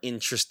lot more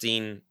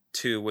interesting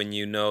too when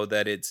you know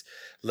that it's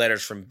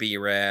letters from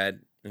B-Rad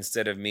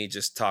instead of me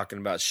just talking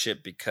about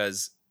shit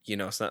because,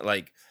 it's not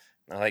like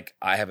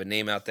I have a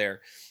name out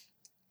there.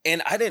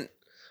 And I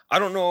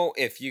don't know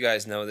if you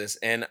guys know this,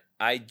 and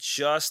I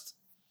just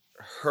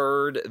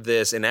heard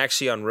this, and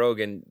actually on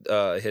Rogan,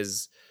 I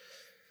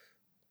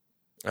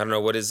don't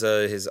know what is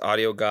his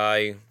audio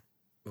guy,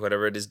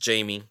 whatever it is,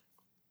 Jamie,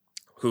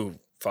 who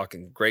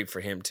fucking great for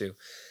him too.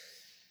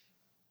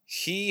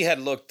 He had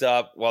looked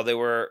up while they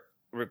were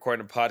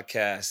recording a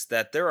podcast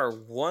that there are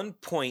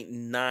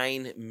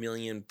 1.9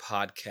 million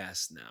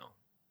podcasts now.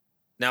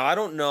 Now, I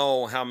don't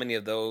know how many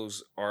of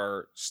those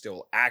are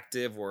still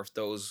active, or if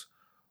those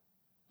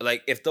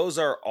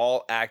are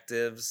all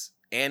actives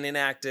and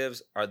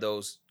inactives, are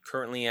those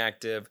currently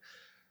active?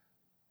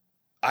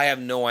 I have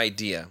no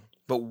idea.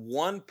 But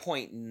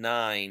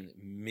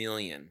 1.9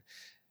 million.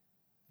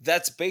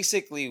 That's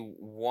basically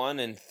 1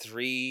 in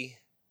 3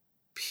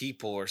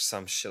 people or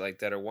some shit like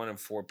that, or 1 in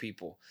 4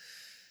 people.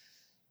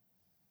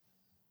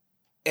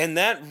 And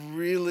that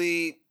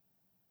really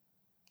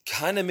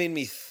kind of made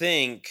me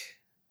think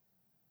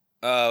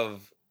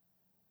of,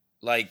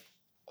 like,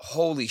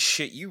 holy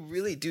shit, you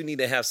really do need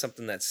to have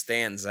something that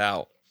stands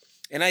out.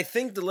 And I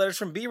think the letters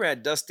from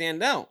B-Rad does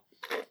stand out.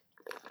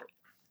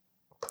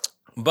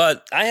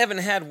 But I haven't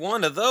had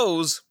one of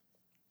those,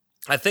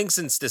 I think,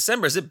 since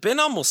December. Has it been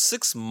almost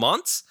 6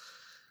 months?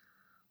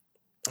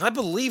 I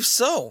believe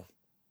so.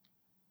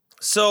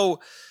 So,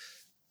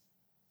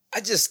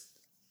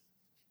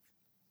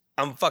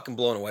 I'm fucking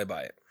blown away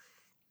by it.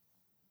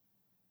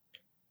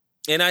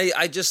 And I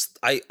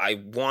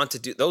want to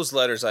do those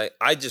letters.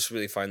 I just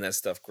really find that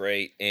stuff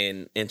great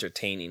and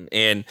entertaining.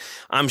 And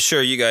I'm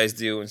sure you guys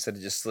do, instead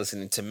of just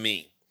listening to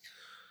me.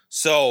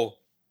 So,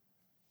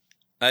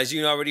 as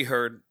you already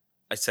heard,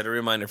 I set a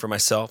reminder for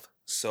myself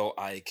so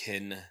I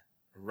can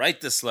write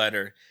this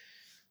letter.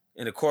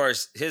 And of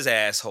course, his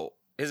ass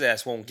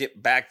won't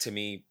get back to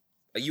me.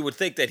 You would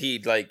think that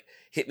he'd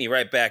hit me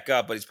right back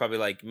up, but he's probably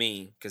like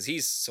me because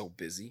he's so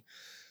busy.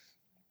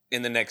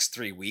 In the next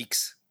 3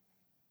 weeks,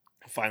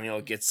 finally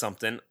I'll get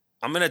something.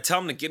 I'm going to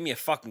tell him to give me a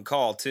fucking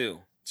call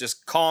too.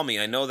 Just call me.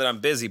 I know that I'm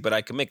busy, but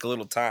I can make a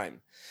little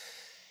time.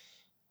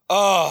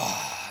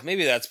 Oh,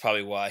 maybe that's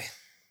probably why.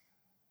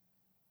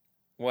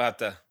 We'll have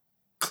to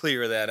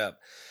clear that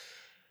up.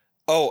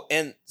 Oh,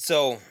 and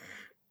so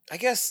I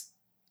guess,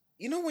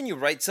 when you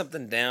write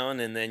something down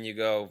and then you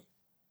go,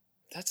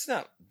 that's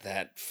not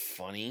that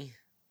funny.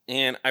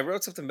 And I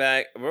wrote something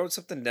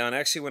down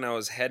actually when I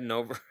was heading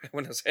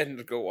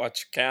to go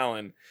watch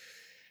Callan,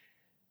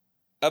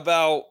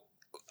 about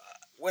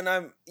when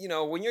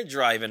when you're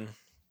driving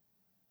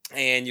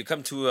and you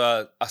come to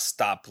a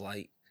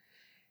stoplight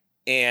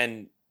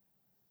and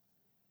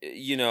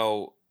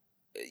you're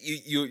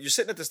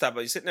sitting at the stoplight,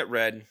 you're sitting at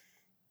red,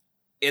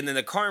 and then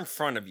the car in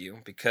front of you,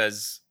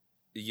 because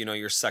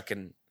you're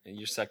second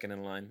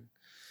in line,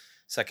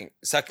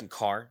 second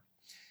car,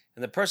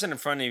 and the person in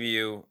front of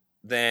you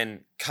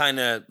then kind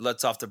of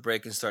lets off the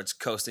brake and starts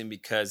coasting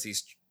because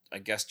he's, I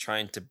guess,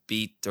 trying to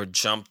beat or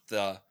jump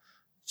the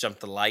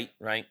light,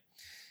 right?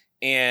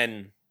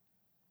 And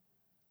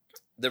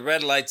the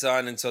red light's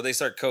on, and so they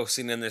start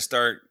coasting and they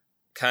start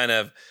kind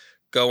of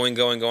going,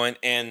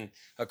 and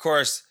of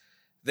course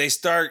they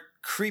start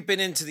creeping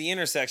into the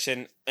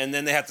intersection, and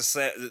then they have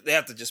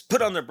to just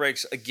put on their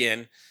brakes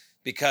again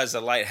because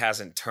the light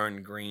hasn't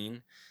turned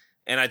green.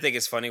 And I think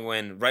it's funny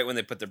right when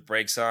they put their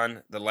brakes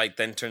on, the light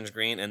then turns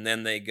green and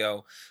then they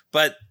go.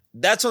 But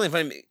that's only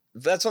funny.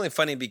 That's only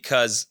funny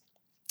because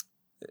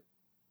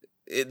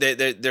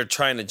they're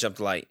trying to jump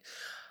the light.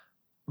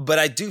 But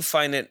I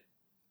find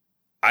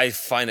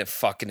it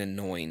fucking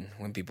annoying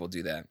when people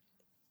do that.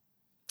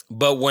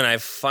 But when I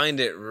find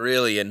it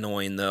really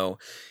annoying though,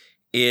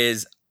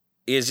 is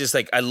just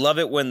like, I love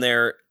it when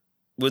they're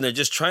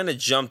just trying to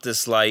jump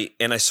this light,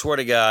 and I swear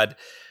to God,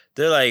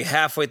 they're like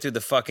halfway through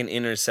the fucking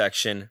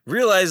intersection,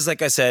 realize,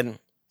 like I said,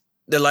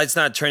 the light's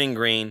not turning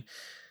green.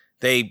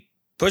 They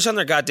push on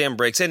their goddamn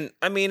brakes, and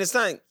I mean, it's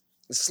not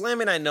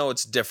slamming. I know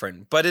it's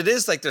different, but it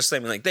is like they're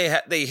slamming. Like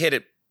they hit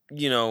it,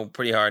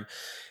 pretty hard.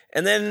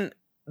 And then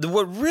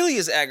what really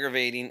is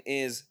aggravating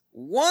is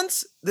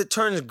once it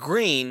turns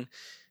green,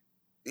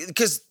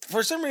 because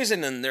for some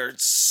reason, and they're in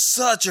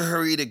such a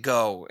hurry to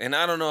go, and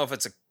I don't know if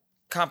it's a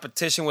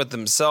competition with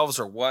themselves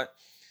or what,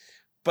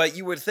 but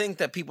you would think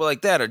that people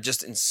like that are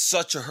just in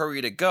such a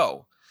hurry to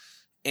go.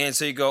 And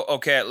so you go,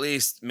 okay, at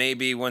least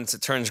maybe once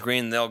it turns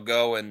green, they'll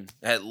go and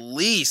at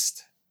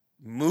least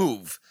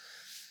move.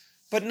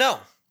 But no,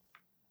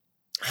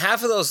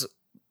 half of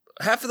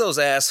those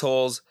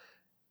assholes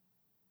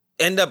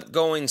end up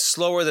going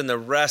slower than the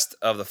rest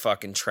of the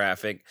fucking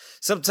traffic.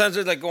 Sometimes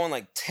they're like going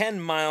like 10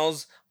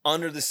 miles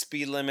under the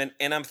speed limit.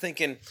 And I'm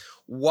thinking,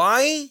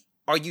 why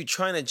are you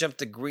trying to jump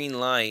the green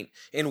light?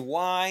 And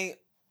why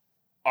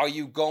are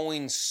you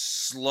going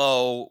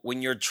slow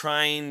when you're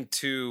trying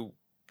to,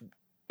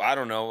 I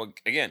don't know,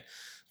 again,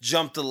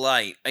 jump the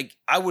light?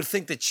 I would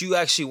think that you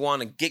actually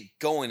want to get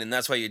going, and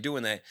that's why you're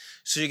doing that.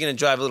 So you're going to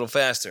drive a little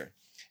faster.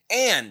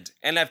 And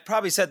I've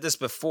probably said this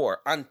before,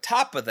 on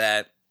top of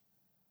that,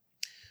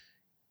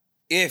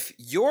 if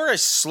you're a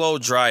slow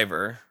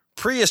driver,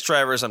 Prius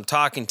drivers, I'm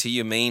talking to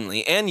you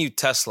mainly, and you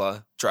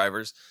Tesla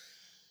drivers,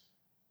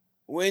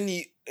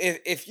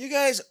 if you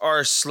guys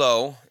are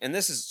slow, and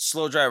this is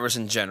slow drivers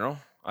in general,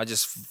 I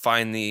just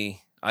find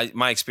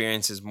my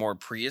experience is more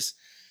Prius.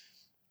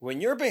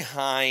 When you're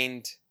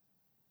behind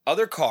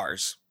other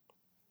cars,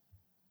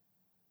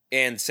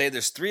 and say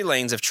there's 3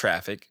 lanes of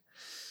traffic,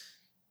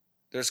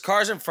 there's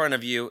cars in front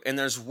of you, and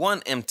there's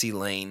one empty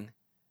lane,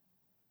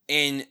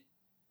 and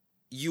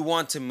you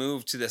want to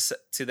move to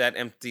that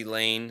empty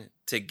lane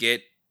to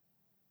get,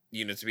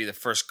 to be the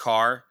first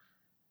car,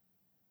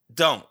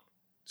 don't.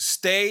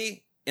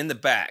 Stay in the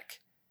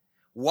back.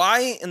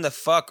 Why in the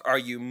fuck are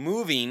you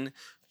moving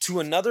to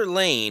another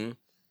lane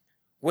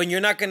when you're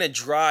not going to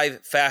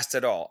drive fast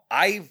at all?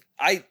 I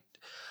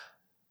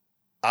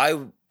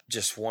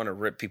just want to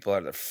rip people out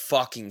of their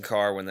fucking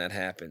car when that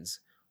happens.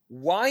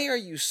 Why are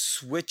you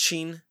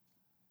switching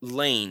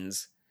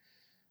lanes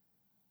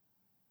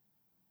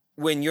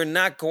when you're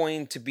not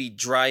going to be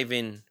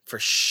driving for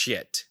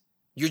shit?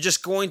 You're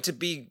just going to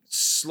be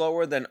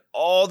slower than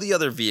all the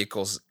other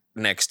vehicles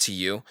next to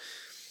you.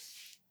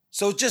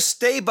 So just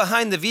stay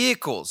behind the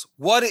vehicles.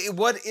 What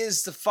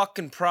is the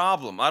fucking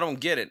problem? I don't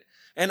get it.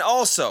 And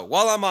also,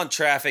 while I'm on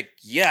traffic,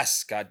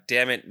 yes, god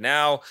damn it,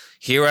 now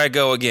here I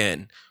go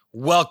again.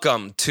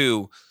 Welcome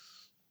to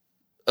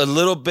a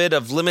little bit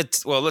of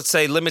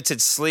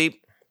limited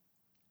sleep.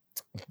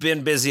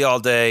 Been busy all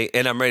day,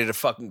 and I'm ready to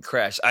fucking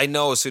crash. I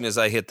know as soon as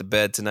I hit the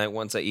bed tonight,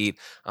 once I eat,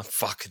 I'm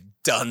fucking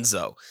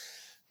donezo.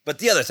 But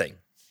the other thing,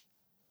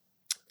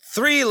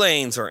 3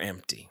 lanes are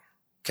empty,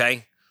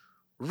 okay?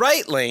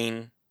 Right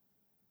lane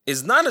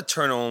is not a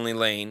turn-only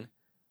lane,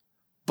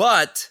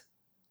 but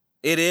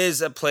it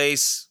is a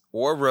place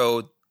or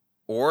road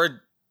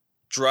or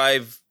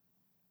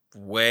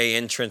driveway,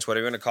 entrance,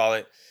 whatever you want to call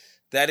it,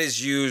 that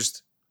is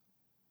used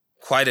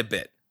quite a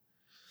bit.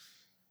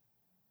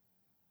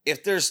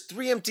 If there's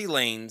 3 empty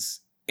lanes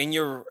and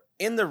you're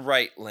in the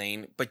right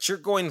lane, but you're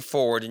going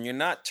forward and you're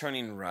not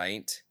turning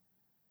right,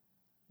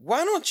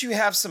 why don't you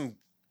have some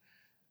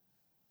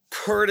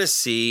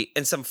courtesy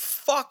and some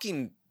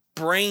fucking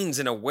brains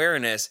and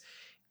awareness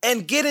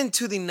and get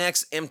into the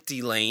next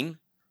empty lane?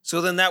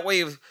 So then that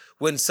way,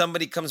 when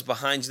somebody comes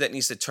behind you that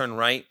needs to turn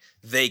right,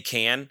 they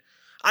can.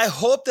 I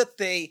hope that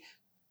they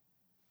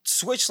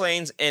switch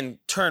lanes and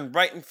turn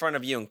right in front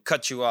of you and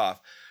cut you off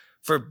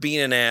for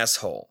being an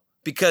asshole.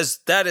 Because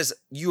that is,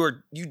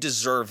 you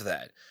deserve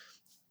that.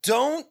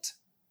 Don't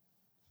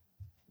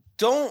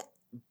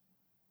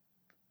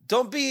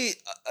be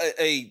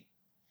a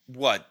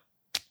what?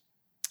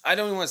 I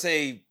don't even want to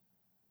say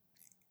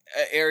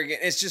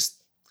arrogant. It's just,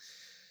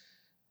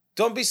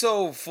 don't be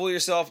so full of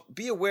yourself.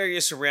 Be aware of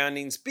your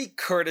surroundings. Be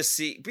courteous,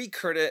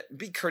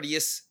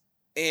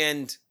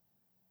 and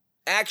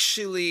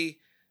actually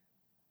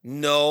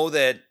know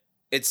that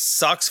it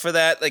sucks for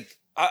that. Like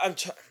I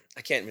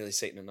can't really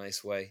say it in a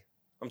nice way.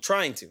 I'm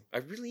trying to. I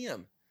really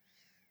am.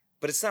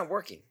 But it's not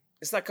working.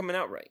 It's not coming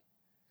out right.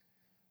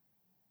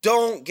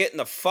 Don't get in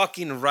the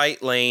fucking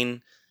right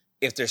lane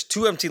if there's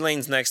 2 empty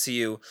lanes next to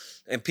you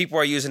and people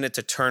are using it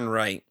to turn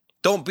right.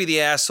 Don't be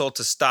the asshole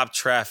to stop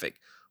traffic.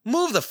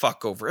 Move the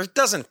fuck over. It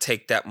doesn't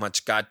take that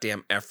much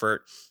goddamn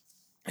effort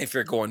if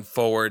you're going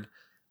forward.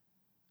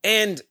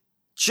 And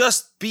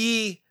just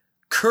be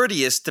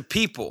courteous to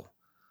people.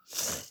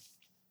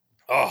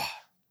 Oh,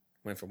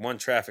 went from one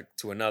traffic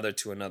to another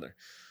to another.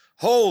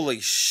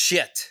 Holy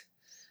shit.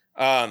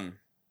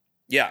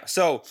 Yeah,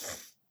 so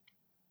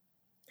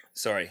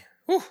sorry.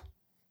 Whew.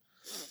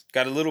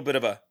 Got a little bit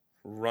of a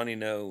runny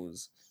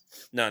nose.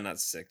 No, not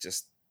sick,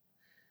 just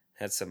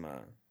had some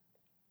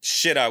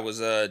shit I was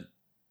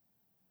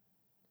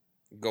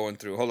going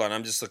through. Hold on,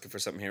 I'm just looking for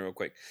something here real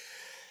quick.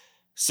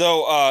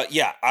 So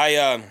yeah,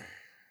 I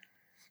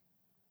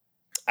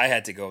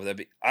had to go over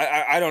that.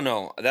 I don't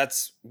know.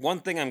 That's one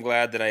thing I'm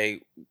glad that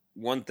I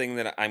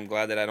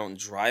don't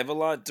drive a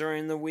lot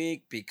during the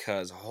week,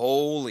 because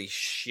holy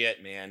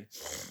shit, man.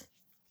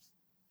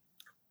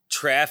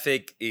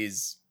 Traffic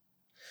is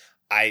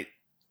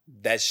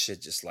that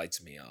shit just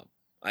lights me up.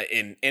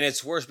 And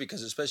it's worse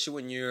because especially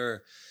when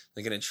you're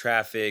like in a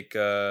traffic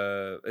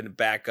in a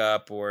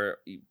backup or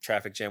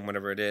traffic jam,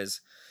 whatever it is,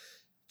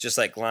 just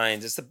like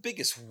lines, it's the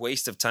biggest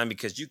waste of time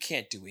because you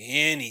can't do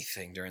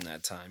anything during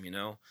that time, you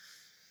know?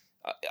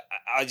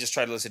 I just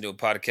try to listen to a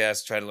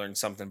podcast, try to learn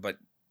something, but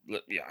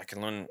yeah, I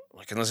can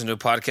listen to a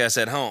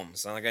podcast at home.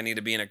 It's not like I need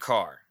to be in a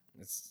car.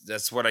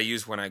 That's what I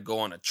use when I go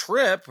on a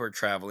trip or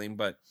traveling,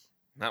 but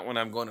not when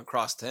I'm going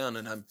across town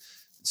and I'm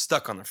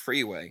stuck on the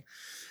freeway.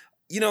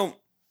 You know,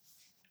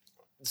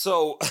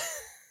 so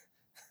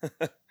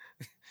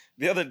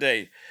the other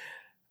day,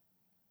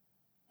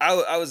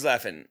 I was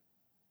laughing.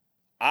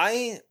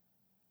 I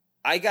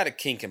got a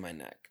kink in my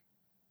neck.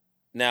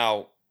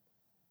 Now,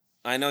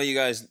 I know you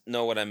guys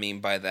know what I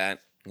mean by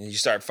that. You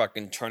start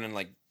fucking turning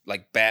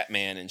like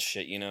Batman and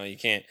shit, you know. You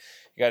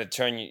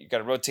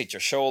gotta rotate your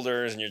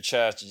shoulders and your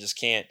chest. You just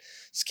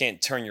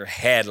can't turn your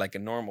head like a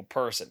normal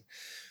person.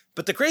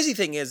 But the crazy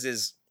thing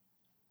is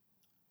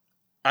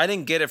I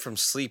didn't get it from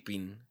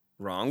sleeping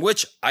wrong,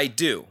 which I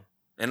do.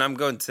 And I'm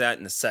going to that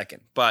in a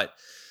second. But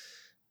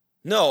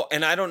no,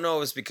 and I don't know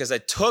if it's because I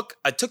took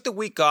the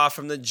week off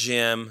from the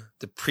gym,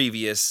 the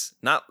previous,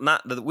 not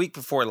the week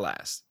before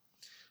last.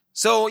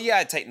 So yeah,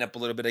 I tighten up a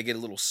little bit. I get a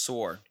little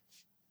sore.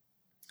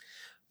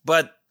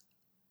 But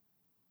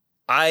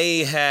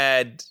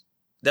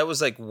that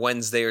was like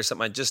Wednesday or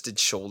something. I just did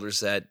shoulders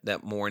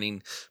that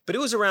morning. But it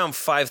was around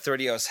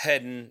 5:30. I was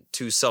heading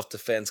to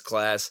self-defense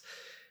class.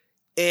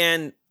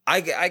 And I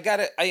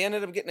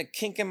ended up getting a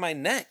kink in my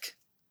neck.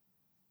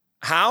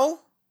 How?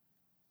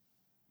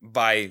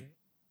 By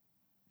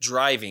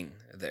driving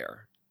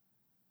there.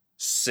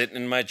 Sitting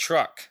in my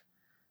truck.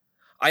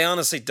 I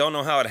honestly don't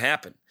know how it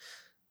happened.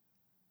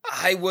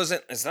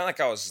 It's not like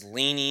I was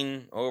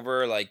leaning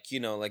over like, you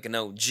know, like an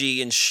OG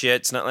and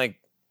shit. It's not like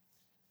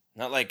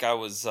I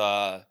was,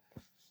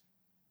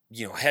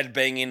 you know,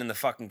 headbanging in the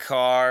fucking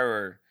car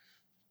or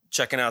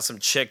checking out some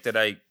chick that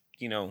I,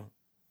 you know,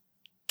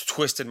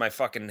 twisted my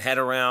fucking head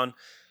around.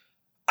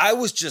 I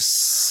was just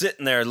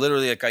sitting there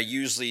literally like I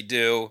usually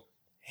do.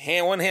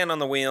 One hand on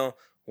the wheel,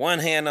 one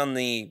hand on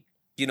the,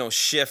 you know,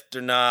 shifter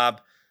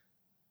knob,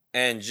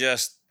 and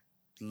just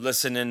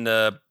listening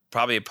to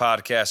probably a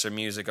podcast or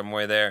music on my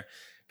way there.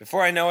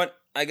 Before I know it,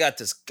 I got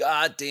this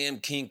goddamn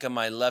kink on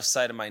my left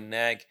side of my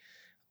neck.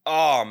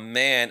 Oh,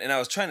 man. And I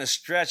was trying to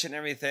stretch and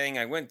everything.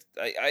 I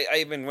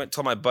even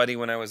told my buddy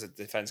when I was at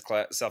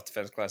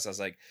self-defense class, I was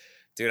like,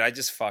 dude, I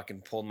just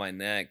fucking pulled my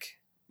neck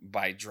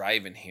by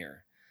driving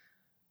here.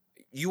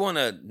 You want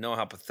to know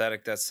how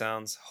pathetic that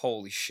sounds?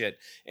 Holy shit.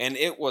 And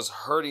it was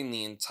hurting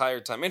the entire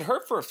time. It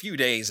hurt for a few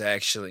days,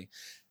 actually.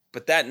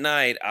 But that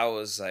night, I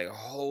was like,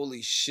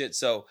 holy shit.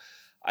 So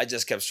I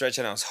just kept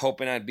stretching. I was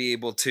hoping I'd be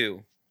able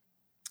to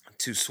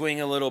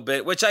swing a little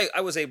bit, which I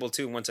was able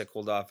to. Once I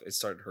cooled off, it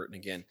started hurting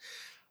again.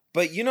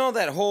 But you know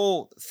that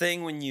whole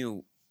thing when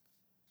you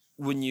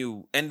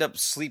end up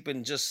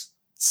sleeping just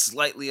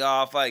slightly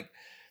off? Like,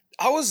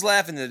 I was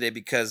laughing today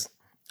because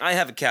I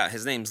have a cat.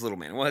 His name's Little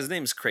Man. Well, his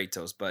name's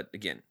Kratos, but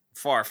again,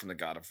 far from the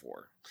God of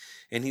War.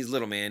 And he's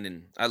Little Man,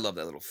 and I love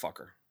that little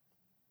fucker.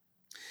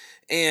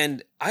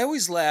 And I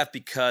always laugh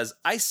because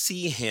I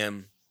see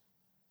him,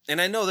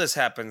 and I know this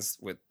happens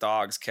with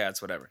dogs,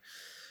 cats, whatever.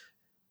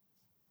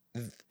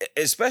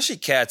 Especially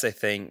cats, I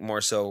think,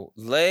 more so,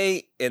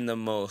 lay in the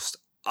most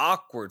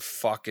awkward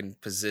fucking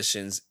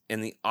positions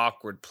in the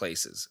awkward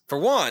places. For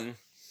one,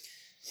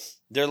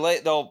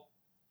 they'll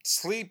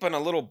sleep in a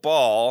little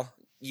ball,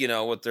 you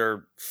know, with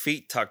their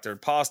feet tucked, their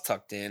paws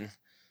tucked in,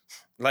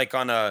 like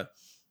on a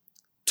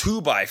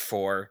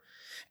 2x4,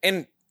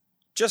 and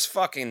just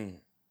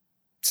fucking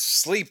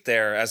sleep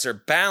there as they're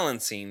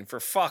balancing for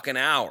fucking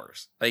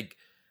hours. Like,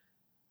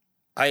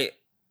 I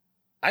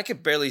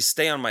could barely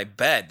stay on my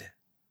bed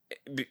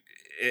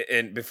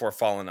and before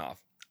falling off.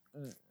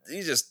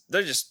 They're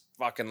just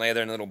fucking lay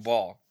there in a little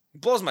ball.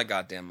 It blows my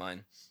goddamn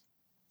mind.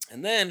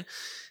 And then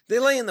they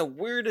lay in the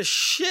weirdest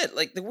shit,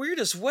 like the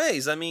weirdest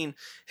ways. I mean,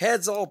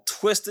 heads all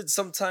twisted.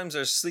 Sometimes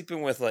they're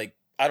sleeping with, like,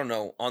 I don't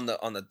know, on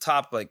the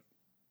top, like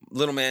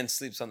Little Man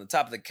sleeps on the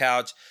top of the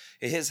couch.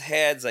 His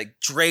head's like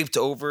draped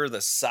over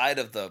the side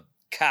of the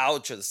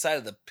couch or the side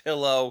of the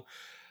pillow.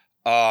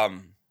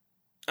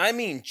 I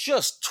mean,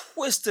 just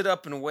twisted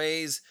up in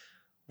ways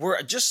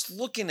where just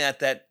looking at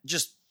that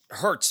just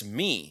hurts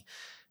me.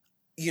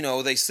 You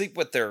know, they sleep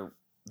with their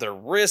their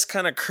wrist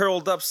kind of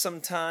curled up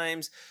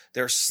sometimes.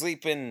 They're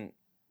sleeping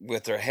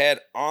with their head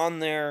on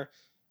their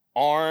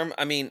arm.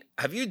 I mean,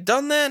 have you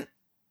done that?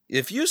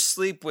 If you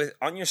sleep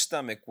on your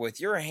stomach with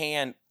your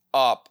hand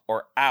up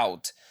or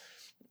out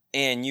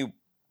and you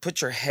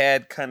put your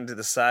head kind of to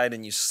the side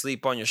and you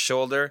sleep on your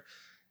shoulder,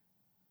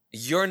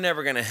 you're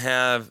never going to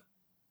have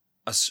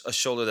a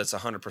shoulder that's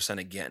 100%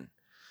 again.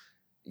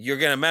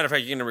 Matter of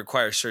fact, you're going to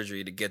require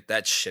surgery to get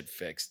that shit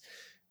fixed.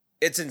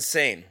 It's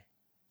insane.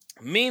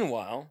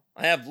 Meanwhile,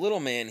 I have little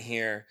man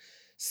here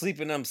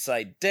sleeping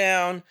upside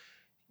down.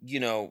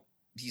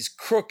 He's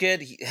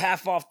crooked,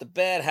 half off the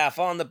bed, half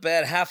on the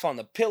bed, half on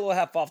the pillow,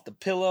 half off the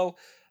pillow,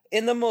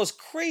 in the most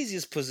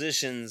craziest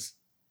positions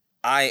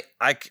I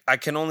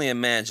can only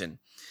imagine.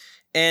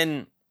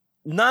 And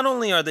not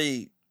only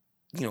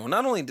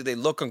do they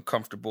look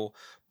uncomfortable,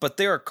 but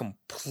they are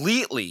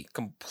completely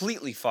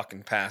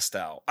fucking passed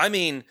out. I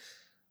mean,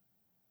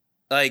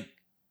 like,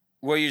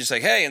 where you're just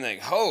like, hey, and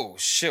like, oh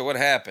shit, what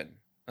happened?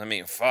 I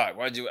mean, fuck,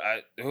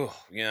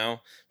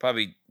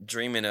 probably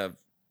dreaming of,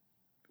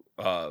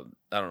 I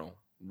don't know,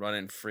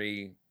 running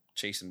free,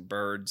 chasing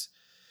birds.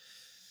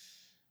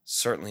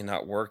 Certainly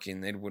not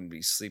working. They wouldn't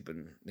be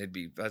sleeping. That'd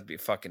be a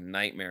fucking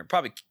nightmare.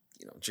 Probably,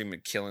 dreaming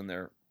of killing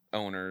their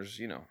owners,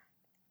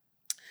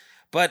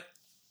 But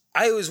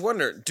I always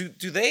wonder,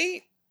 do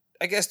they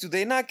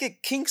not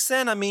get kinks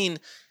then? I mean,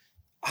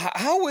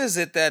 how is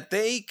it that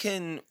they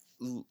can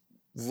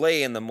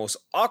lay in the most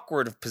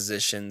awkward of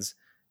positions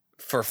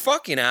for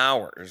fucking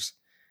hours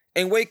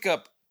and wake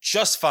up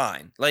just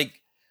fine?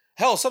 Like,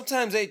 hell,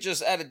 sometimes they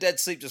just out of dead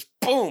sleep, just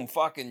boom,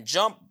 fucking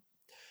jump.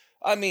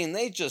 I mean,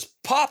 they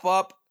just pop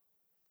up,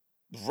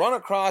 run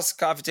across the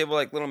coffee table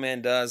like little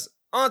man does,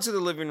 onto the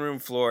living room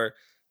floor,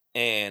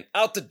 and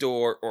out the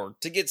door, or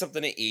to get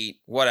something to eat,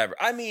 whatever.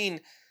 I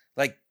mean,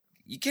 like,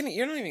 you're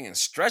not even gonna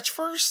stretch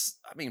first?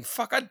 I mean,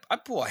 fuck,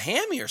 I'd pull a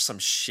hammy or some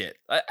shit.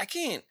 I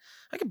can't.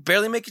 I can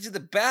barely make it to the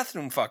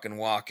bathroom fucking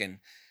walking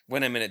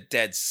when I'm in a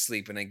dead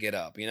sleep and I get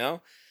up,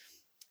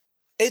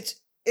 It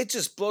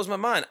just blows my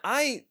mind.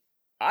 I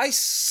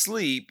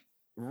sleep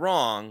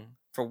wrong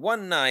for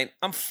one night,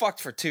 I'm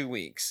fucked for 2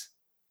 weeks.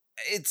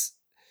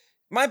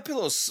 My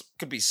pillows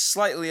could be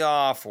slightly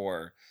off,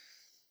 or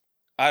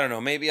I don't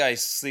know, maybe I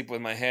sleep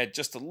with my head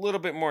just a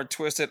little bit more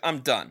twisted. I'm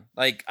done.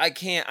 Like, I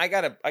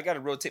gotta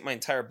rotate my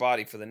entire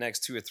body for the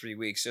next 2 or 3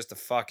 weeks just to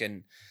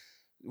fucking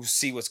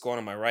see what's going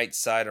on my right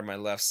side or my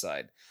left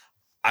side.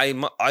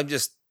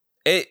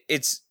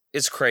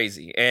 It's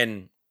crazy.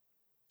 And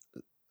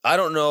I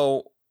don't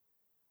know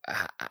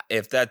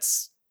if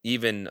that's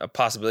even a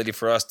possibility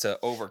for us to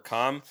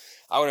overcome.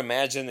 I would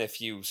imagine if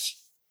you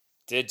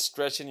did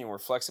stretching, you were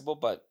flexible,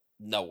 but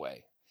no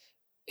way.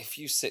 If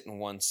you sit in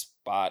one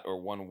spot or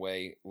one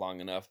way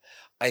long enough,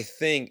 I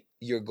think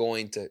you're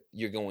going to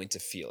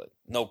feel it.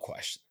 No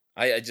question.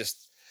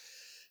 That's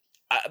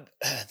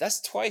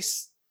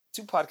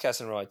 2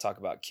 podcasts in a row I talk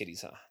about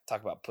kitties, huh?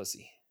 Talk about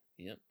pussy.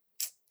 Yep.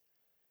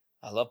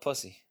 I love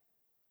pussy.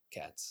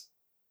 Cats.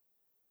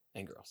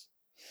 And girls.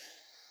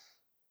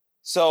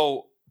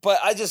 So, but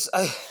I just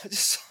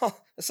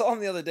saw him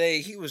the other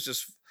day. He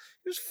was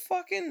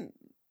fucking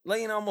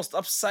laying almost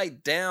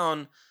upside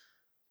down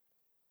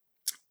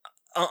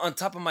on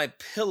top of my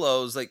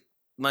pillows, like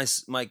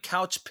my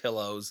couch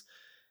pillows,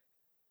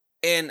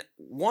 and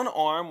one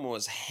arm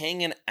was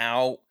hanging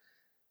out.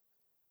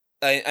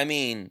 I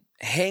mean,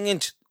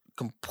 hanging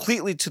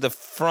completely to the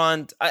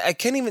front. I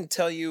can't even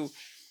tell you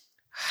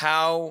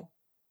how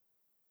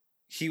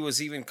he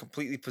was even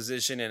completely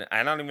positioned, and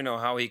I don't even know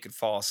how he could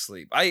fall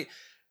asleep. I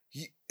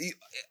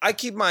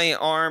keep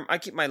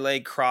my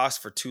leg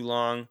crossed for too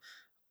long.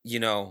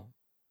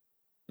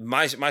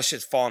 My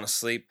shit's falling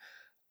asleep.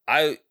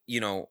 I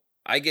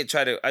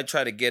try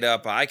to get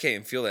up. I can't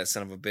even feel that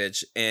son of a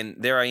bitch. And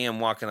there I am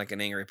walking like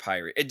an angry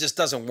pirate. It just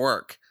doesn't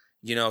work.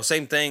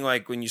 Same thing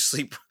like when you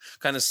sleep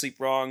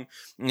wrong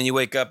and you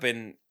wake up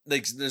and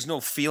like there's no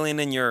feeling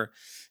in your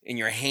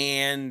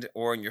hand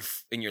or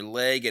in your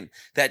leg, and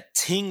that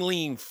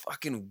tingling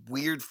fucking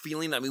weird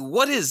feeling. I mean,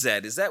 what is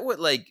that? Is that what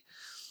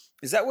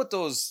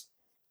those,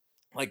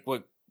 like,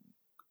 what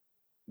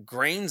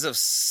grains of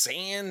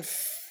sand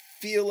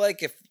feel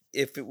like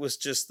if it was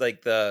just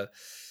like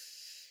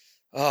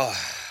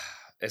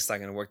it's not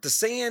gonna work. The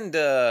sand,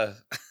 I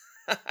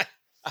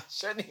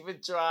shouldn't even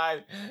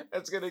try.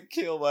 That's gonna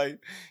kill my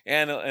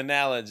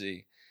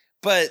analogy.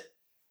 But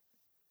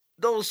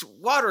those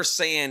water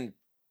sand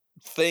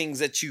things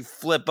that you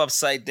flip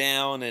upside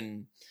down,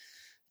 and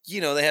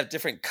they have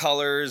different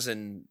colors,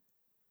 and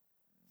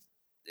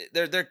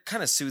they're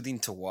kind of soothing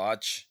to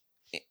watch.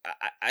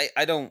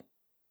 I don't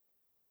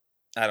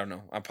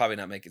know. I'm probably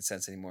not making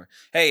sense anymore.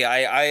 Hey,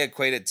 I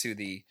equate it to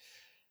the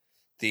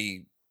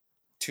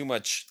too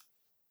much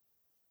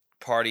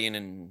partying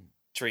and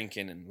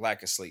drinking and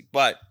lack of sleep.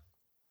 But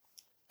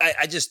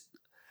I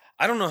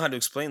don't know how to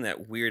explain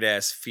that weird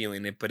ass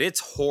feeling, but it's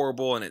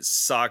horrible and it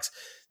sucks.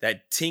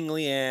 That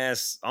tingly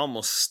ass,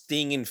 almost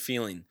stinging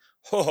feeling.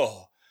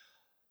 I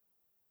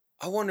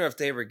wonder if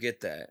they ever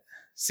get that.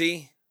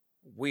 See,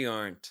 we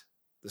aren't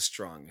the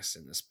strongest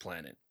in this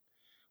planet.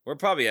 We're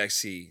probably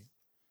actually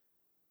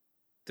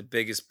the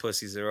biggest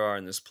pussies there are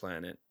on this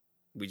planet.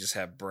 We just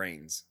have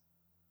brains.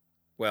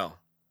 Well,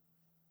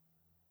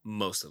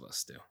 most of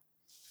us do.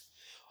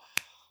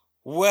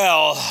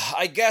 Well,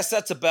 I guess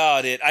that's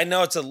about it. I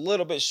know it's a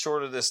little bit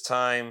shorter this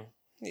time.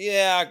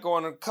 Yeah,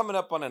 coming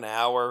up on an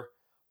hour.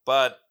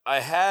 But I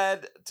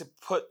had to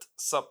put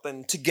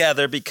something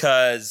together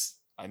because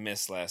I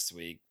missed last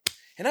week.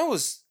 And I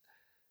was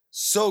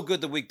so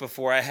good the week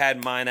before. I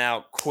had mine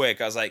out quick.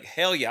 I was like,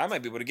 hell yeah, I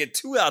might be able to get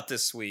 2 out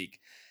this week.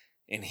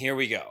 And here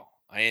we go.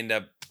 I end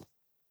up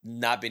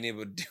not being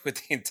able to do it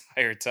the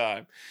entire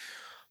time.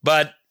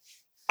 But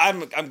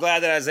I'm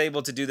glad that I was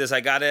able to do this.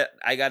 I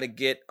gotta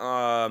get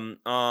on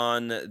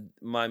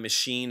my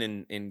machine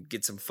and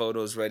get some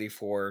photos ready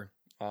for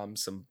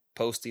some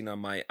posting on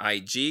my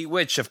IG,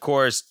 which of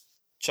course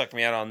check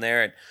me out on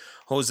there at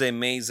Jose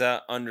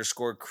Meza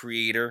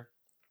 _creator,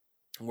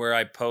 where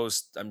I'm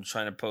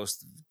trying to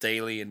post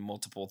daily in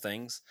multiple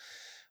things.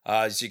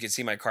 So you can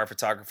see my car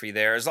photography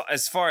there. As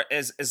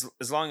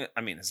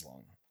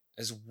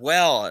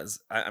well as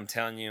I'm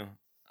telling you,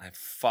 I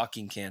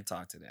fucking can't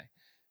talk today.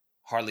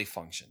 Hardly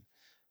function.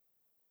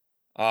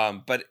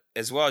 But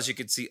as well as you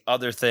could see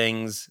other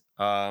things,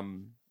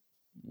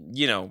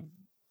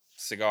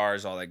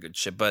 cigars, all that good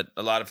shit. But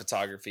a lot of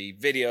photography,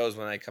 videos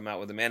when I come out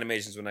with them,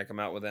 animations when I come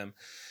out with them.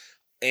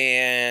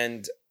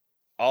 And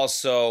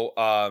also,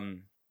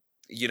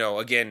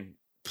 again,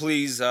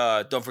 please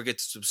don't forget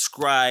to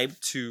subscribe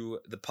to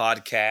the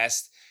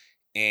podcast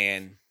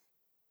and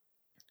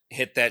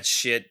hit that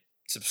shit.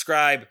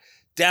 Subscribe,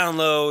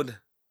 download.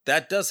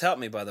 That does help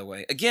me, by the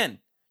way. Again,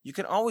 you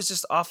can always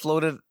just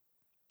offload it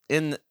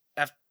in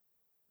a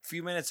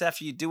few minutes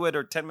after you do it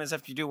or 10 minutes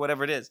after you do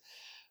whatever it is.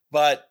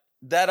 But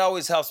that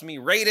always helps me.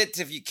 Rate it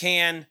if you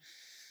can.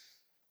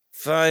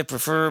 5,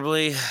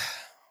 preferably.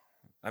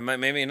 I might,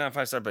 maybe not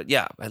 5-star, but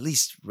yeah, at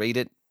least rate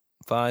it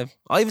 5.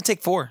 I'll even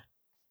take 4.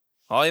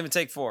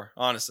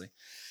 Honestly.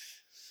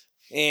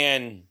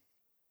 And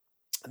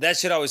that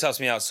shit always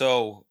helps me out.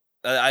 So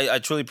I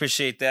truly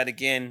appreciate that.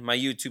 Again, my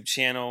YouTube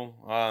channel,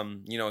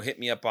 hit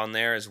me up on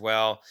there as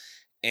well.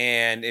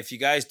 And if you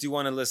guys do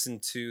want to listen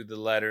to the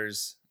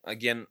letters,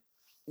 again,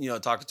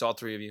 talking to all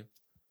 3 of you.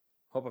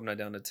 Hope I'm not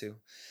down to 2.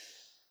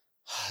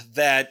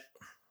 That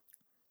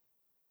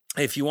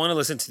if you want to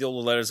listen to the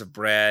old letters of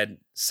Brad,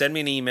 send me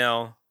an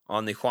email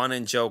on the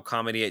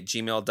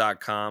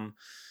juanandjoecomedy@gmail.com.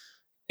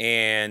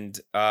 And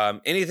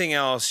anything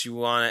else you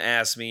want to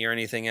ask me or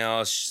anything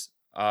else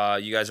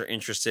you guys are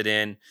interested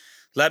in,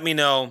 let me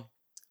know.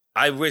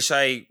 I wish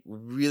I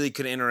really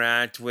could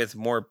interact with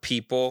more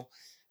people.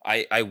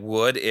 I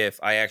would if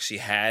I actually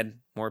had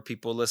more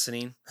people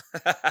listening.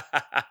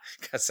 That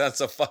sounds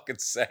so fucking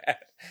sad.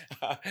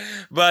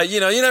 But, you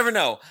never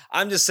know.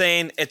 I'm just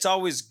saying it's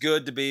always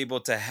good to be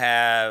able to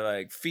have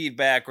like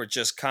feedback or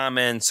just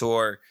comments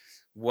or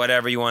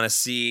whatever you want to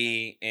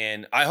see.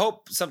 And I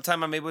hope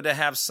sometime I'm able to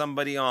have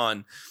somebody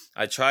on.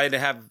 I try to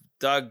have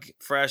Doug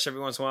Fresh every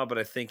once in a while, but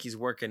I think he's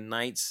working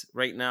nights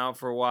right now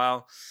for a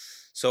while.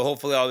 So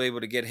hopefully I'll be able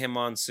to get him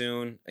on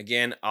soon.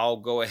 Again, I'll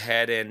go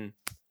ahead and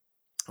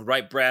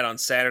write Brad on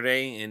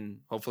Saturday,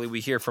 and hopefully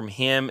we hear from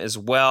him as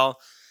well,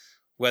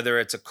 whether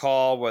it's a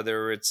call,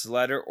 whether it's a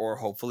letter, or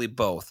hopefully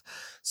both.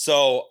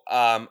 So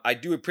I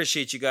do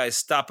appreciate you guys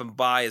stopping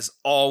by as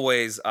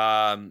always.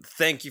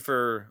 Thank you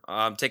for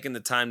taking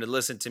the time to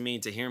listen to me,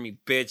 to hear me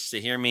bitch,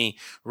 to hear me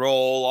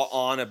roll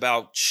on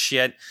about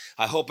shit.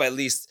 I hope at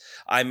least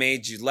I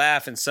made you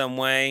laugh in some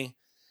way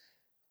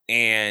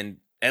and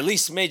at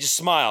least made you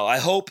smile. I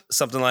hope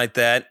something like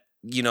that,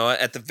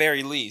 at the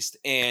very least.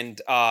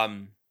 And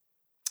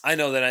I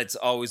know that it's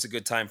always a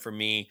good time for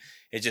me.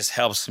 It just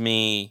helps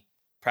me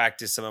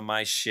practice some of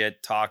my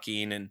shit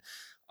talking. And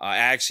I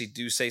actually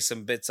do say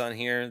some bits on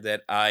here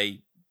that I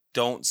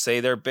don't say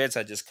they're bits.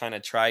 I just kind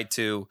of try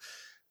to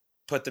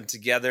put them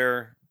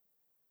together,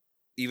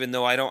 even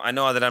though I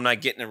know that I'm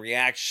not getting a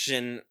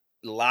reaction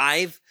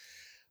live,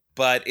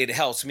 but it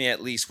helps me at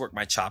least work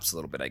my chops a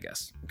little bit, I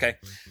guess. Okay.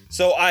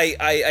 So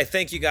I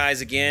thank you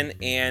guys again,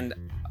 and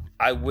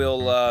I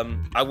will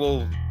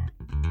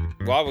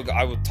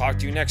talk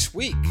to you next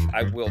week.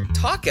 I will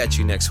talk at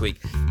you next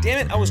week. Damn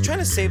it, I was trying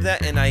to save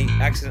that and I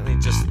accidentally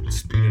just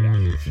spewed it out.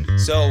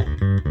 So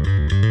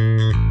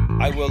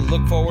I will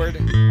look forward,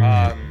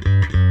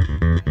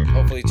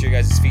 hopefully, to your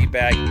guys'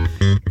 feedback,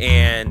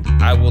 and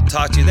I will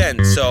talk to you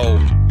then. So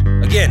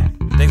again,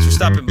 thanks for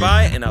stopping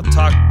by, and I'll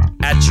talk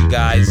at you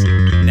guys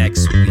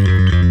next week.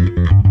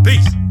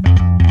 Peace.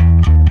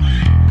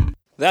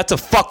 That's a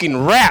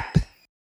fucking wrap.